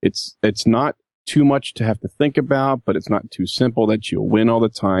 it's not too much to have to think about, but it's not too simple that you'll win all the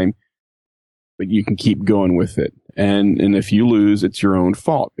time, but you can keep going with it. And if you lose, it's your own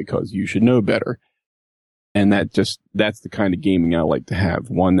fault because you should know better. And that's the kind of gaming I like to have.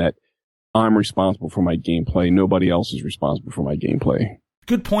 One that I'm responsible for my gameplay. Nobody else is responsible for my gameplay.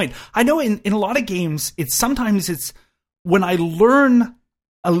 Good point. I know in a lot of games, sometimes it's when I learn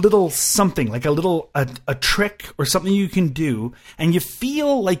a little something, like a trick or something you can do, and you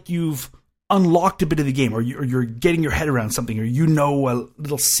feel like you've unlocked a bit of the game, or you're getting your head around something, or a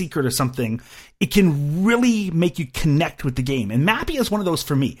little secret or something, it can really make you connect with the game. And Mappy is one of those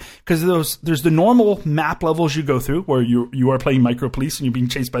for me, because there's the normal map levels you go through where you are playing Micro Police and you're being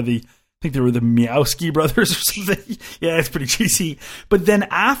chased by I think they were the Meowski brothers or something. Yeah, it's pretty cheesy. But then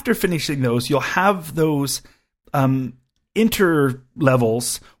after finishing those, you'll have those inter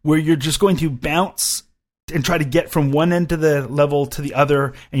levels where you're just going to bounce and try to get from one end of the level to the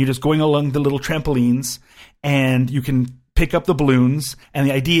other, and you're just going along the little trampolines, and you can pick up the balloons, and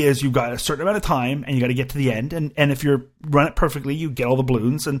the idea is you've got a certain amount of time, and you got to get to the end, and if you run it perfectly, you get all the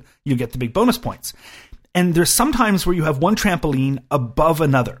balloons, and you get the big bonus points. And there's sometimes where you have one trampoline above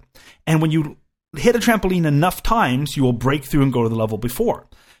another, and when you hit a trampoline enough times, you will break through and go to the level before.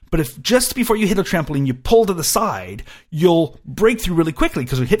 But if just before you hit a trampoline, you pull to the side, you'll break through really quickly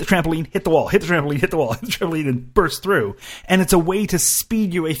because you hit the trampoline, hit the wall, hit the trampoline, hit the wall, hit the trampoline, and burst through. And it's a way to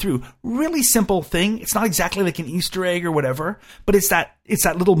speed your way through. Really simple thing. It's not exactly like an Easter egg or whatever, but it's that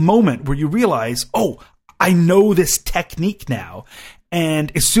little moment where you realize, oh, I know this technique now.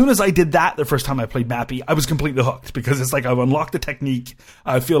 And as soon as I did that the first time I played Mappy, I was completely hooked because it's like I've unlocked the technique.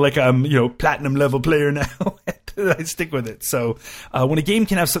 I feel like I'm, platinum level player now. I stick with it. So when a game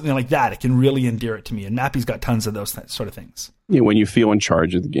can have something like that, it can really endear it to me. And Mappy's got tons of those sort of things. Yeah, when you feel in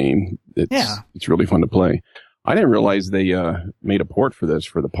charge of the game, it's really fun to play. I didn't realize they made a port for this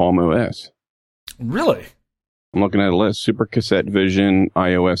for the Palm OS. Really? I'm looking at a list. Super Cassette Vision,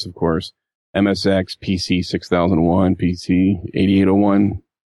 iOS, of course, MSX, PC 6001, PC 8801,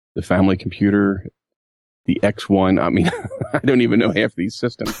 the family computer, the X1. I mean, I don't even know half these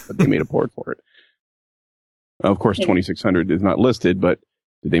systems, but they made a port for it. Of course, 2600 is not listed, but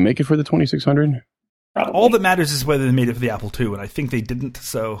did they make it for the 2600? Probably. All that matters is whether they made it for the Apple II, and I think they didn't,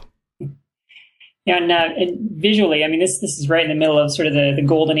 so... Yeah, and visually, I mean, this is right in the middle of sort of the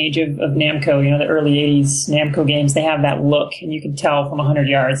golden age of Namco. You know, the early '80s Namco games. They have that look, and you can tell from 100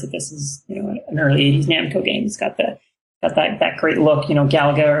 yards that this is, you know, an early '80s Namco game. It's got that great look. You know,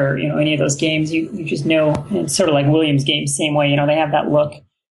 Galaga or, you know, any of those games, you just know. And it's sort of like Williams games, same way. You know, they have that look,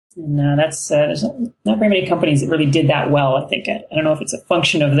 and there's not very many companies that really did that well. I think I don't know if it's a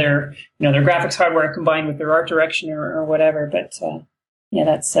function of their, you know, their graphics hardware combined with their art direction or whatever, but. Yeah,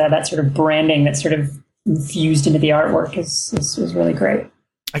 that's that sort of branding that's sort of infused into the artwork is really great.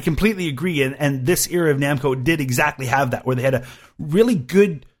 I completely agree, and this era of Namco did exactly have that, where they had a really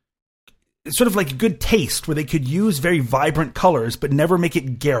good, sort of like a good taste, where they could use very vibrant colors but never make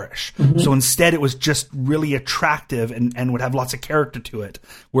it garish. Mm-hmm. So instead, it was just really attractive and would have lots of character to it.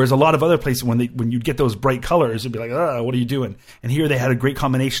 Whereas a lot of other places, when you'd get those bright colors, it'd be like, what are you doing? And here they had a great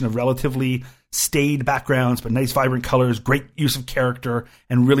combination of relatively staid backgrounds, but nice vibrant colors, great use of character,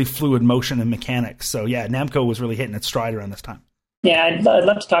 and really fluid motion and mechanics. So yeah, Namco was really hitting its stride around this time. Yeah, I'd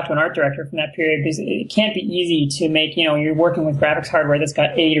love to talk to an art director from that period, because it can't be easy to make, you know, you're working with graphics hardware that's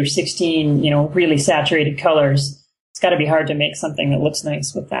got 8 or 16, you know, really saturated colors. It's got to be hard to make something that looks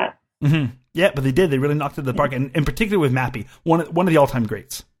nice with that. Mm-hmm. Yeah, but they did. They really knocked it to the park, and in particular with Mappy, one of the all-time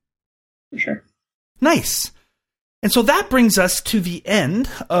greats. For sure. Nice. And so that brings us to the end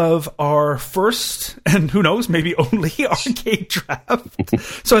of our first, and who knows, maybe only arcade draft.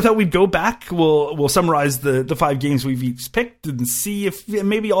 So I thought we'd go back. We'll summarize the 5 games we've each picked and see if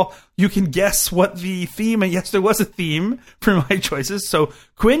maybe you can guess what the theme. And yes, there was a theme for my choices. So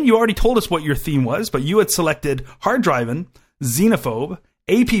Quinn, you already told us what your theme was, but you had selected Hard Drivin', Xenophobe,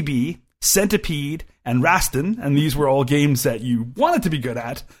 APB, Centipede, and Rastin. And these were all games that you wanted to be good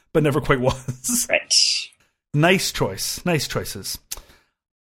at, but never quite was. Right. Nice choice. Nice choices.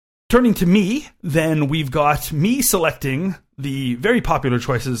 Turning to me, then we've got me selecting the very popular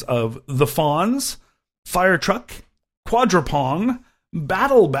choices of The Fawns, Fire Truck, Quadropong,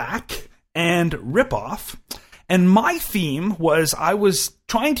 Battleback, and Ripoff. And my theme was I was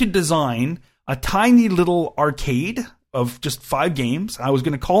trying to design a tiny little arcade of just 5 games. I was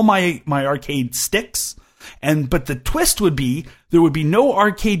going to call my arcade Sticks. But the twist would be there would be no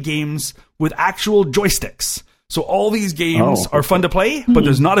arcade games with actual joysticks. So all these games are fun to play, but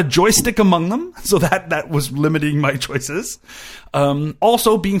there's not a joystick among them. So that was limiting my choices.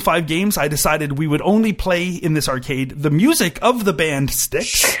 Also, being 5 games, I decided we would only play in this arcade the music of the band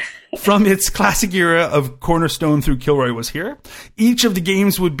Styx from its classic era of Cornerstone through Kilroy Was Here. Each of the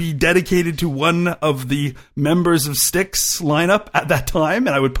games would be dedicated to one of the members of Styx lineup at that time,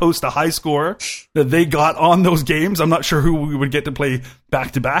 and I would post a high score that they got on those games. I'm not sure who we would get to play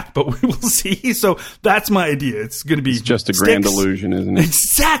back to back, but we will see. So that's my idea. It's going to be just a grand illusion, isn't it?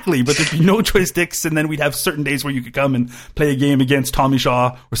 Exactly, but there'd be no joysticks, and then we'd have certain days where you could come and play a game against Tommy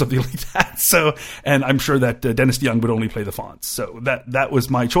Shaw or something like that. So, and I'm sure that Dennis DeYoung would only play the Fonts. So that was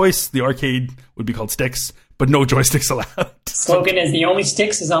my choice. The arcade would be called Sticks, but no joysticks allowed. Slogan is the only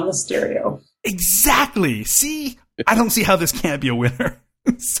Sticks is on the stereo. Exactly. See, I don't see how this can't be a winner.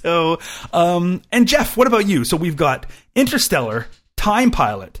 So, and Jeff, what about you? So we've got Interstellar, Time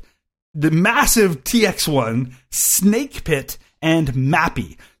Pilot, the massive TX1, Snake Pit, and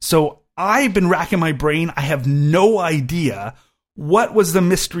Mappy. So I've been racking my brain. I have no idea what was the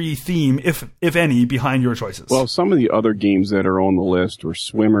mystery theme, if any, behind your choices. Well, some of the other games that are on the list were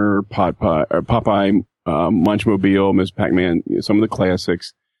Swimmer, Popeye, Munchmobile, Ms. Pac-Man, some of the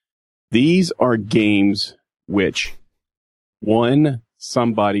classics. These are games which won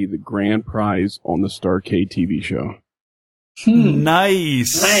somebody the grand prize on the Starcade TV show.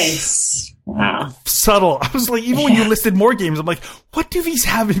 Nice. Wow. Subtle. I was like, even when you listed more games, I'm like, what do these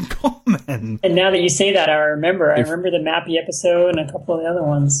have in common? And now that you say that, I remember the Mappy episode and a couple of the other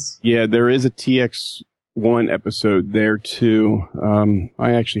ones. Yeah, there is a TX1 episode there too.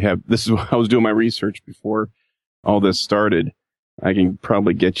 I actually have, I was doing my research before all this started. I can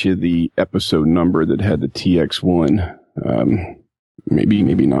probably get you the episode number that had the TX1.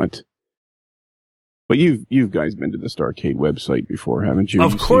 Maybe not. But you've guys been to the Starcade website before, haven't you?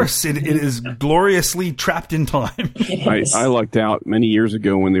 Of course, it is gloriously trapped in time. I lucked out many years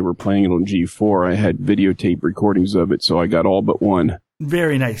ago when they were playing it on G4. I had videotape recordings of it, so I got all but one.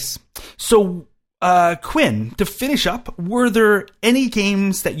 Very nice. So Quinn, to finish up, were there any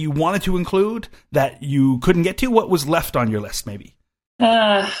games that you wanted to include that you couldn't get to? What was left on your list, maybe?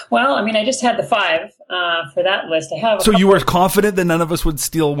 Well, I mean, I just had the 5 for that list. I have. So you were confident that none of us would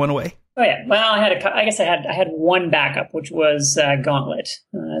steal one away? Oh yeah. Well, I guess I had one backup, which was Gauntlet,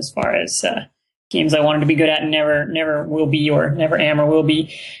 as far as games I wanted to be good at and never will be, or never am or will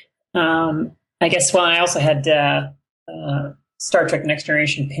be. I guess. Well, I also had Star Trek Next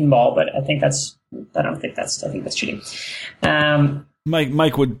Generation Pinball, but I think that's cheating.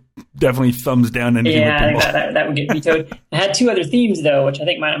 Mike would definitely thumbs down anything. Yeah, with pinball. I think that would get vetoed. I had 2 other themes though, which I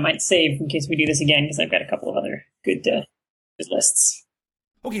think I might save in case we do this again, because I've got a couple of other good lists.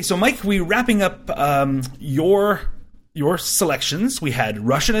 Okay, so Mike, we're wrapping up your selections. We had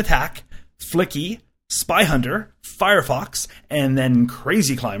Russian Attack, Flicky, Spy Hunter, Firefox, and then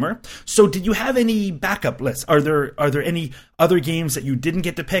Crazy Climber. So did you have any backup lists? Are there any other games that you didn't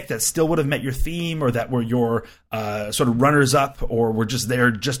get to pick that still would have met your theme, or that were your sort of runners-up, or were just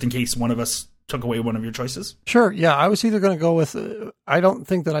there just in case one of us took away one of your choices? Sure, yeah. I was either going to go with... I don't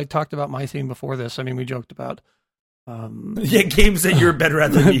think that I talked about my theme before this. I mean, we joked about... games that you're better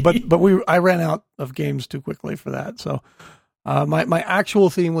at than me. but I ran out of games too quickly for that, so... my actual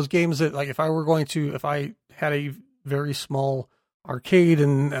theme was games that, like, if I had a very small arcade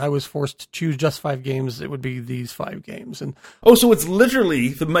and I was forced to choose just 5 games, it would be these 5 games. And so it's literally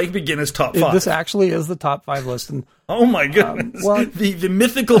the Mike McGinnis top 5. This actually is the top 5 list. And oh my goodness, the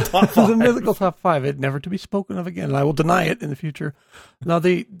mythical top 5. The mythical top 5, it never to be spoken of again, and I will deny it in the future. Now,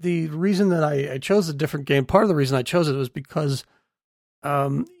 the reason that I chose a different game, part of the reason I chose it was because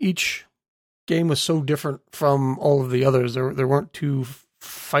each game was so different from all of the others. There weren't 2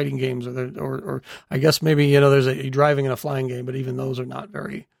 fighting games, or I guess maybe there's a driving and a flying game, but even those are not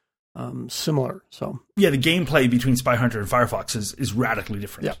very similar. So yeah, the gameplay between Spy Hunter and Firefox is radically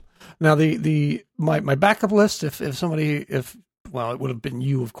different. Yeah. Now my backup list, if it would have been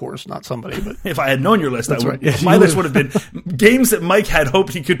you, of course, not somebody. But if I had known your list, right. My list would have been games that Mike had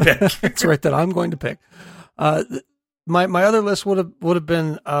hoped he could pick. That's right, that I'm going to pick. My other list would have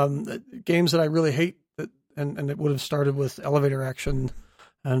been games that I really hate, and it would have started with elevator action,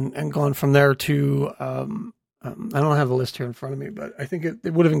 and gone from there to I don't have the list here in front of me, but I think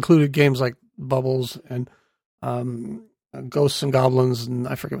it would have included games like Bubbles and Ghosts and Goblins, and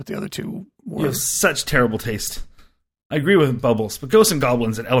I forget what the other 2 were. You have such terrible taste. I agree with Bubbles, but Ghosts and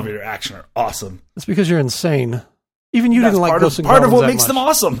Goblins and elevator action are awesome. It's because you're insane. Even you didn't like Ghosts and Goblins. Part of what makes them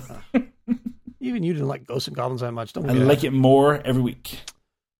awesome. Even you didn't like Ghosts and Goblins that much. I like it more every week.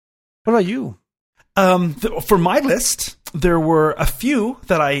 What about you? For my list, there were a few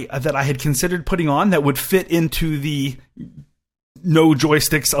that I had considered putting on that would fit into the no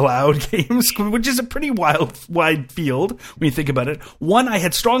joysticks allowed games, which is a pretty wide field when you think about it. One I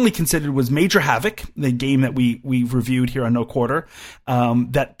had strongly considered was Major Havoc, the game that we've reviewed here on No Quarter,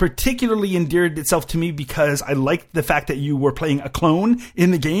 that particularly endeared itself to me because I liked the fact that you were playing a clone in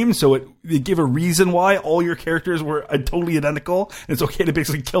the game, so it give a reason why all your characters were totally identical. And it's okay to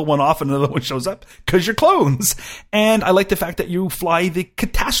basically kill one off and another one shows up because you're clones. And I like the fact that you fly the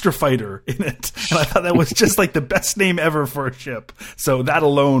Catastrophighter in it. And I thought that was just like the best name ever for a ship. So that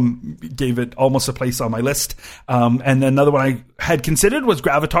alone gave it almost a place on my list. And then another one I had considered was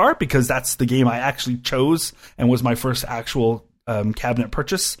Gravatar, because that's the game I actually chose and was my first actual cabinet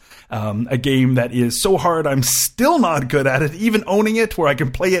purchase. A game that is so hard I'm still not good at it, even owning it, where I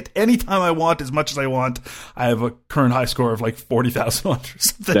can play it anytime I want, as much as I want. I have a current high score of like 40,000 or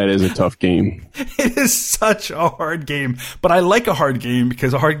something. That is a tough game. It is such a hard game, but I like a hard game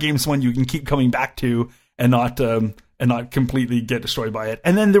because a hard game is one you can keep coming back to and not completely get destroyed by it.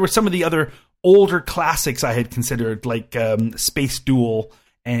 And then there were some of the other older classics I had considered, like Space Duel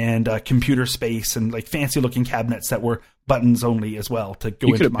and Computer Space, and like fancy looking cabinets that were buttons only as well to go into.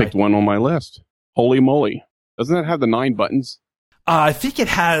 You could have picked one on my list. Holy moly. Doesn't that have the 9 buttons? I think it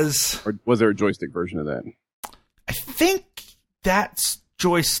has. Or was there a joystick version of that? I think that's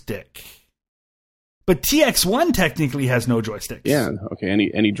joystick. But TX1 technically has no joysticks. Yeah, okay,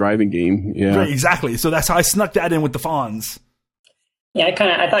 any driving game. Yeah. Right, exactly. So that's how I snuck that in with the Fawns. Yeah, I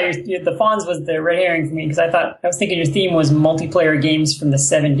thought the Fawns was the red herring for me, because I was thinking your theme was multiplayer games from the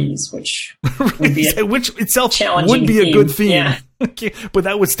 70s, which would be which itself would be a good theme. Yeah. Okay, but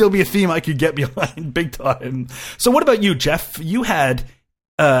that would still be a theme I could get behind big time. So what about you, Jeff? You had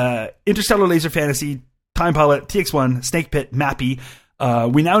Interstellar Laser Fantasy, Time Pilot, TX1, Snake Pit, Mappy.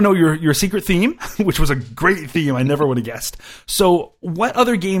 We now know your secret theme, which was a great theme. I never would have guessed. So what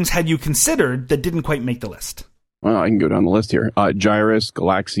other games had you considered that didn't quite make the list? Well, I can go down the list here. Gyrus,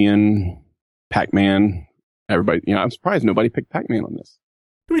 Galaxian, Pac-Man. Everybody, I'm surprised nobody picked Pac-Man on this.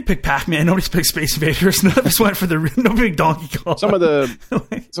 Nobody picked Pac-Man. Nobody picked Space Invaders. None of us went for nobody picked Donkey Kong. Some of the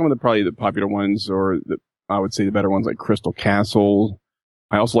probably the popular ones, or I would say the better ones, like Crystal Castle.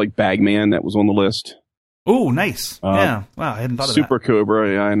 I also like Bagman. That was on the list. Oh, nice. Yeah. Wow, I hadn't thought of that. Super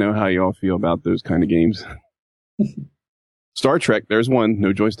Cobra. Yeah, I know how you all feel about those kind of games. Star Trek. There's one.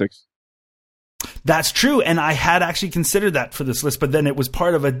 No joysticks. That's true, and I had actually considered that for this list, but then it was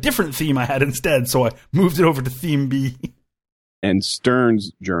part of a different theme I had instead, so I moved it over to theme B. And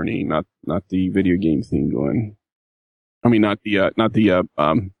Stern's Journey, not the video game themed one. I mean, not the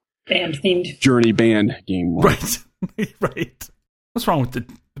band themed Journey band game one. Right, right. What's wrong with the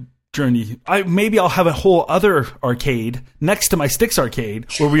Journey? Maybe I'll have a whole other arcade next to my Styx arcade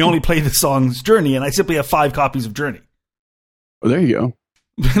where we only play the songs Journey, and I simply have 5 copies of Journey. Oh, there you go.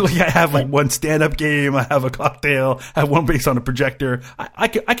 Like I have like one stand-up game, I have a cocktail, I have one based on a projector. I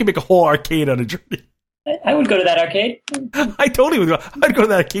can make a whole arcade out of Journey. I would go to that arcade. I totally would go. I'd go to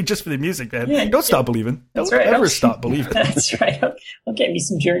that arcade just for the music, man. Yeah, Don't stop believing. Don't ever stop believing. That's right. I'll get me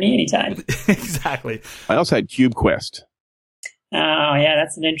some Journey anytime. Exactly. I also had Cube Quest. Oh, yeah,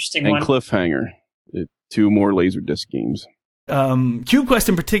 that's an interesting one. And Cliffhanger. 2 more Laserdisc games. Cube Quest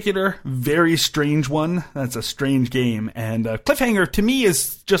in particular, very strange one. That's a strange game. And Cliffhanger, to me,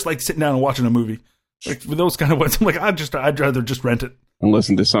 is just like sitting down and watching a movie. Like, with those kind of ones, I'm like, I'd rather just rent it. And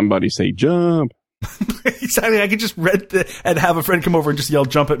listen to somebody say, jump. Exactly. I could just rent and have a friend come over and just yell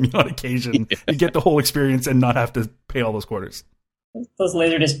jump at me on occasion. Yeah. And get the whole experience and not have to pay all those quarters. Those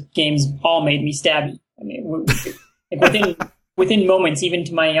Laserdisc games all made me stabby. I mean, within moments, even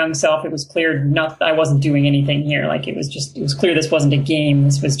to my young self, it was clear I wasn't doing anything here. Like it was clear this wasn't a game.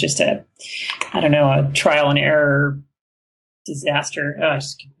 This was just a trial and error disaster. I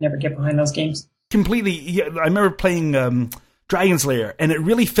just could never get behind those games. Completely. Yeah, I remember playing Dragon's Lair, and it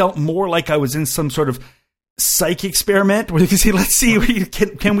really felt more like I was in some sort of psych experiment where you can say, let's see,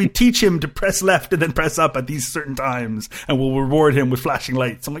 can we teach him to press left and then press up at these certain times, and we'll reward him with flashing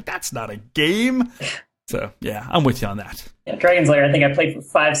lights. I'm like, that's not a game. So, yeah, I'm with you on that. Yeah, Dragon's Lair, I think I played for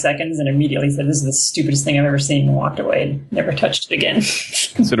 5 seconds and immediately said, this is the stupidest thing I've ever seen, and walked away and never touched it again.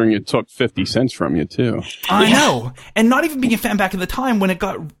 Considering it took 50 cents from you, too. I know. And not even being a fan back at the time when it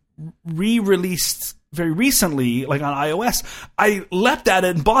got re-released very recently, like on iOS, I leapt at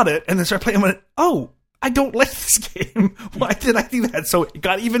it and bought it and then started playing and went, oh, I don't like this game. Why did I do that? So it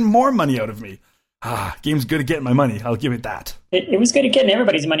got even more money out of me. Game's good at getting my money. I'll give it that. It was good at getting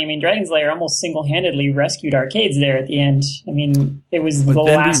everybody's money. I mean, Dragon's Lair almost single-handedly rescued arcades there at the end. I mean, it was the last.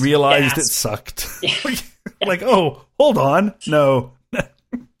 But then we realized it sucked. Yeah. Like, oh, hold on. No.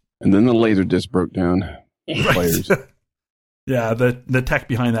 And then the Laserdisc broke down. Yeah. Players. Yeah, the tech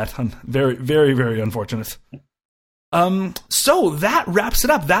behind that, very, very, very unfortunate. So that wraps it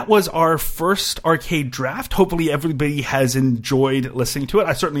up. That was our first arcade draft. Hopefully everybody has enjoyed listening to it.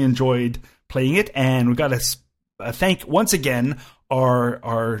 I certainly enjoyed playing it, and we've got to thank once again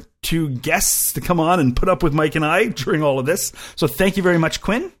our 2 guests to come on and put up with Mike and I during all of this. So thank you very much,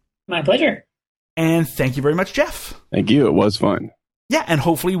 Quinn. My pleasure. And thank you very much, Jeff. Thank you. It was fun. Yeah, and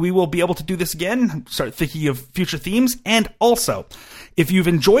hopefully we will be able to do this again, start thinking of future themes. And also, if you've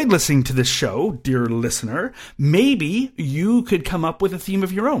enjoyed listening to this show, dear listener, maybe you could come up with a theme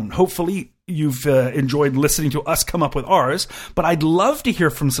of your own. Hopefully you've enjoyed listening to us come up with ours, but I'd love to hear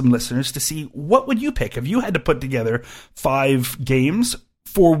from some listeners to see what would you pick if you had to put together 5 games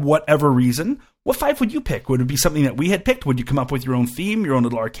for whatever reason. What 5 would you pick? Would it be something that we had picked? Would you come up with your own theme, your own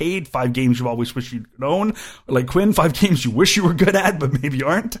little arcade, 5 games you always wish you could own? Like Quinn, 5 games you wish you were good at, but maybe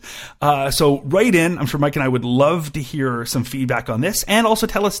aren't. So write in. I'm sure Mike and I would love to hear some feedback on this. And also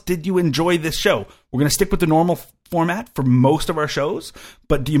tell us, did you enjoy this show? We're going to stick with the normal format for most of our shows,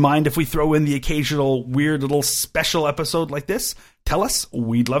 but do you mind if we throw in the occasional weird little special episode like this? Tell us.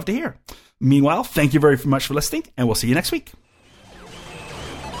 We'd love to hear. Meanwhile, thank you very much for listening, and we'll see you next week.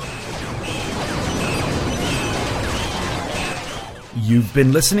 You've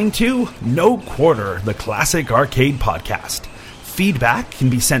been listening to No Quarter, the Classic Arcade Podcast. Feedback can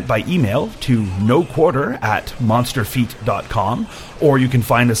be sent by email to noquarter@monsterfeet.com, or you can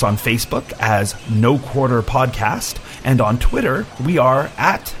find us on Facebook as No Quarter Podcast, and on Twitter, we are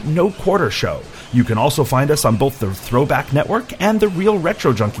 @NoQuarterShow. You can also find us on both the Throwback Network and the Real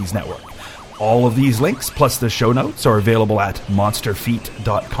Retro Junkies Network. All of these links, plus the show notes, are available at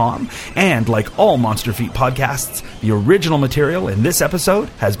monsterfeet.com. And like all Monster Feet podcasts, the original material in this episode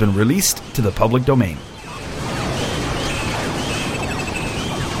has been released to the public domain.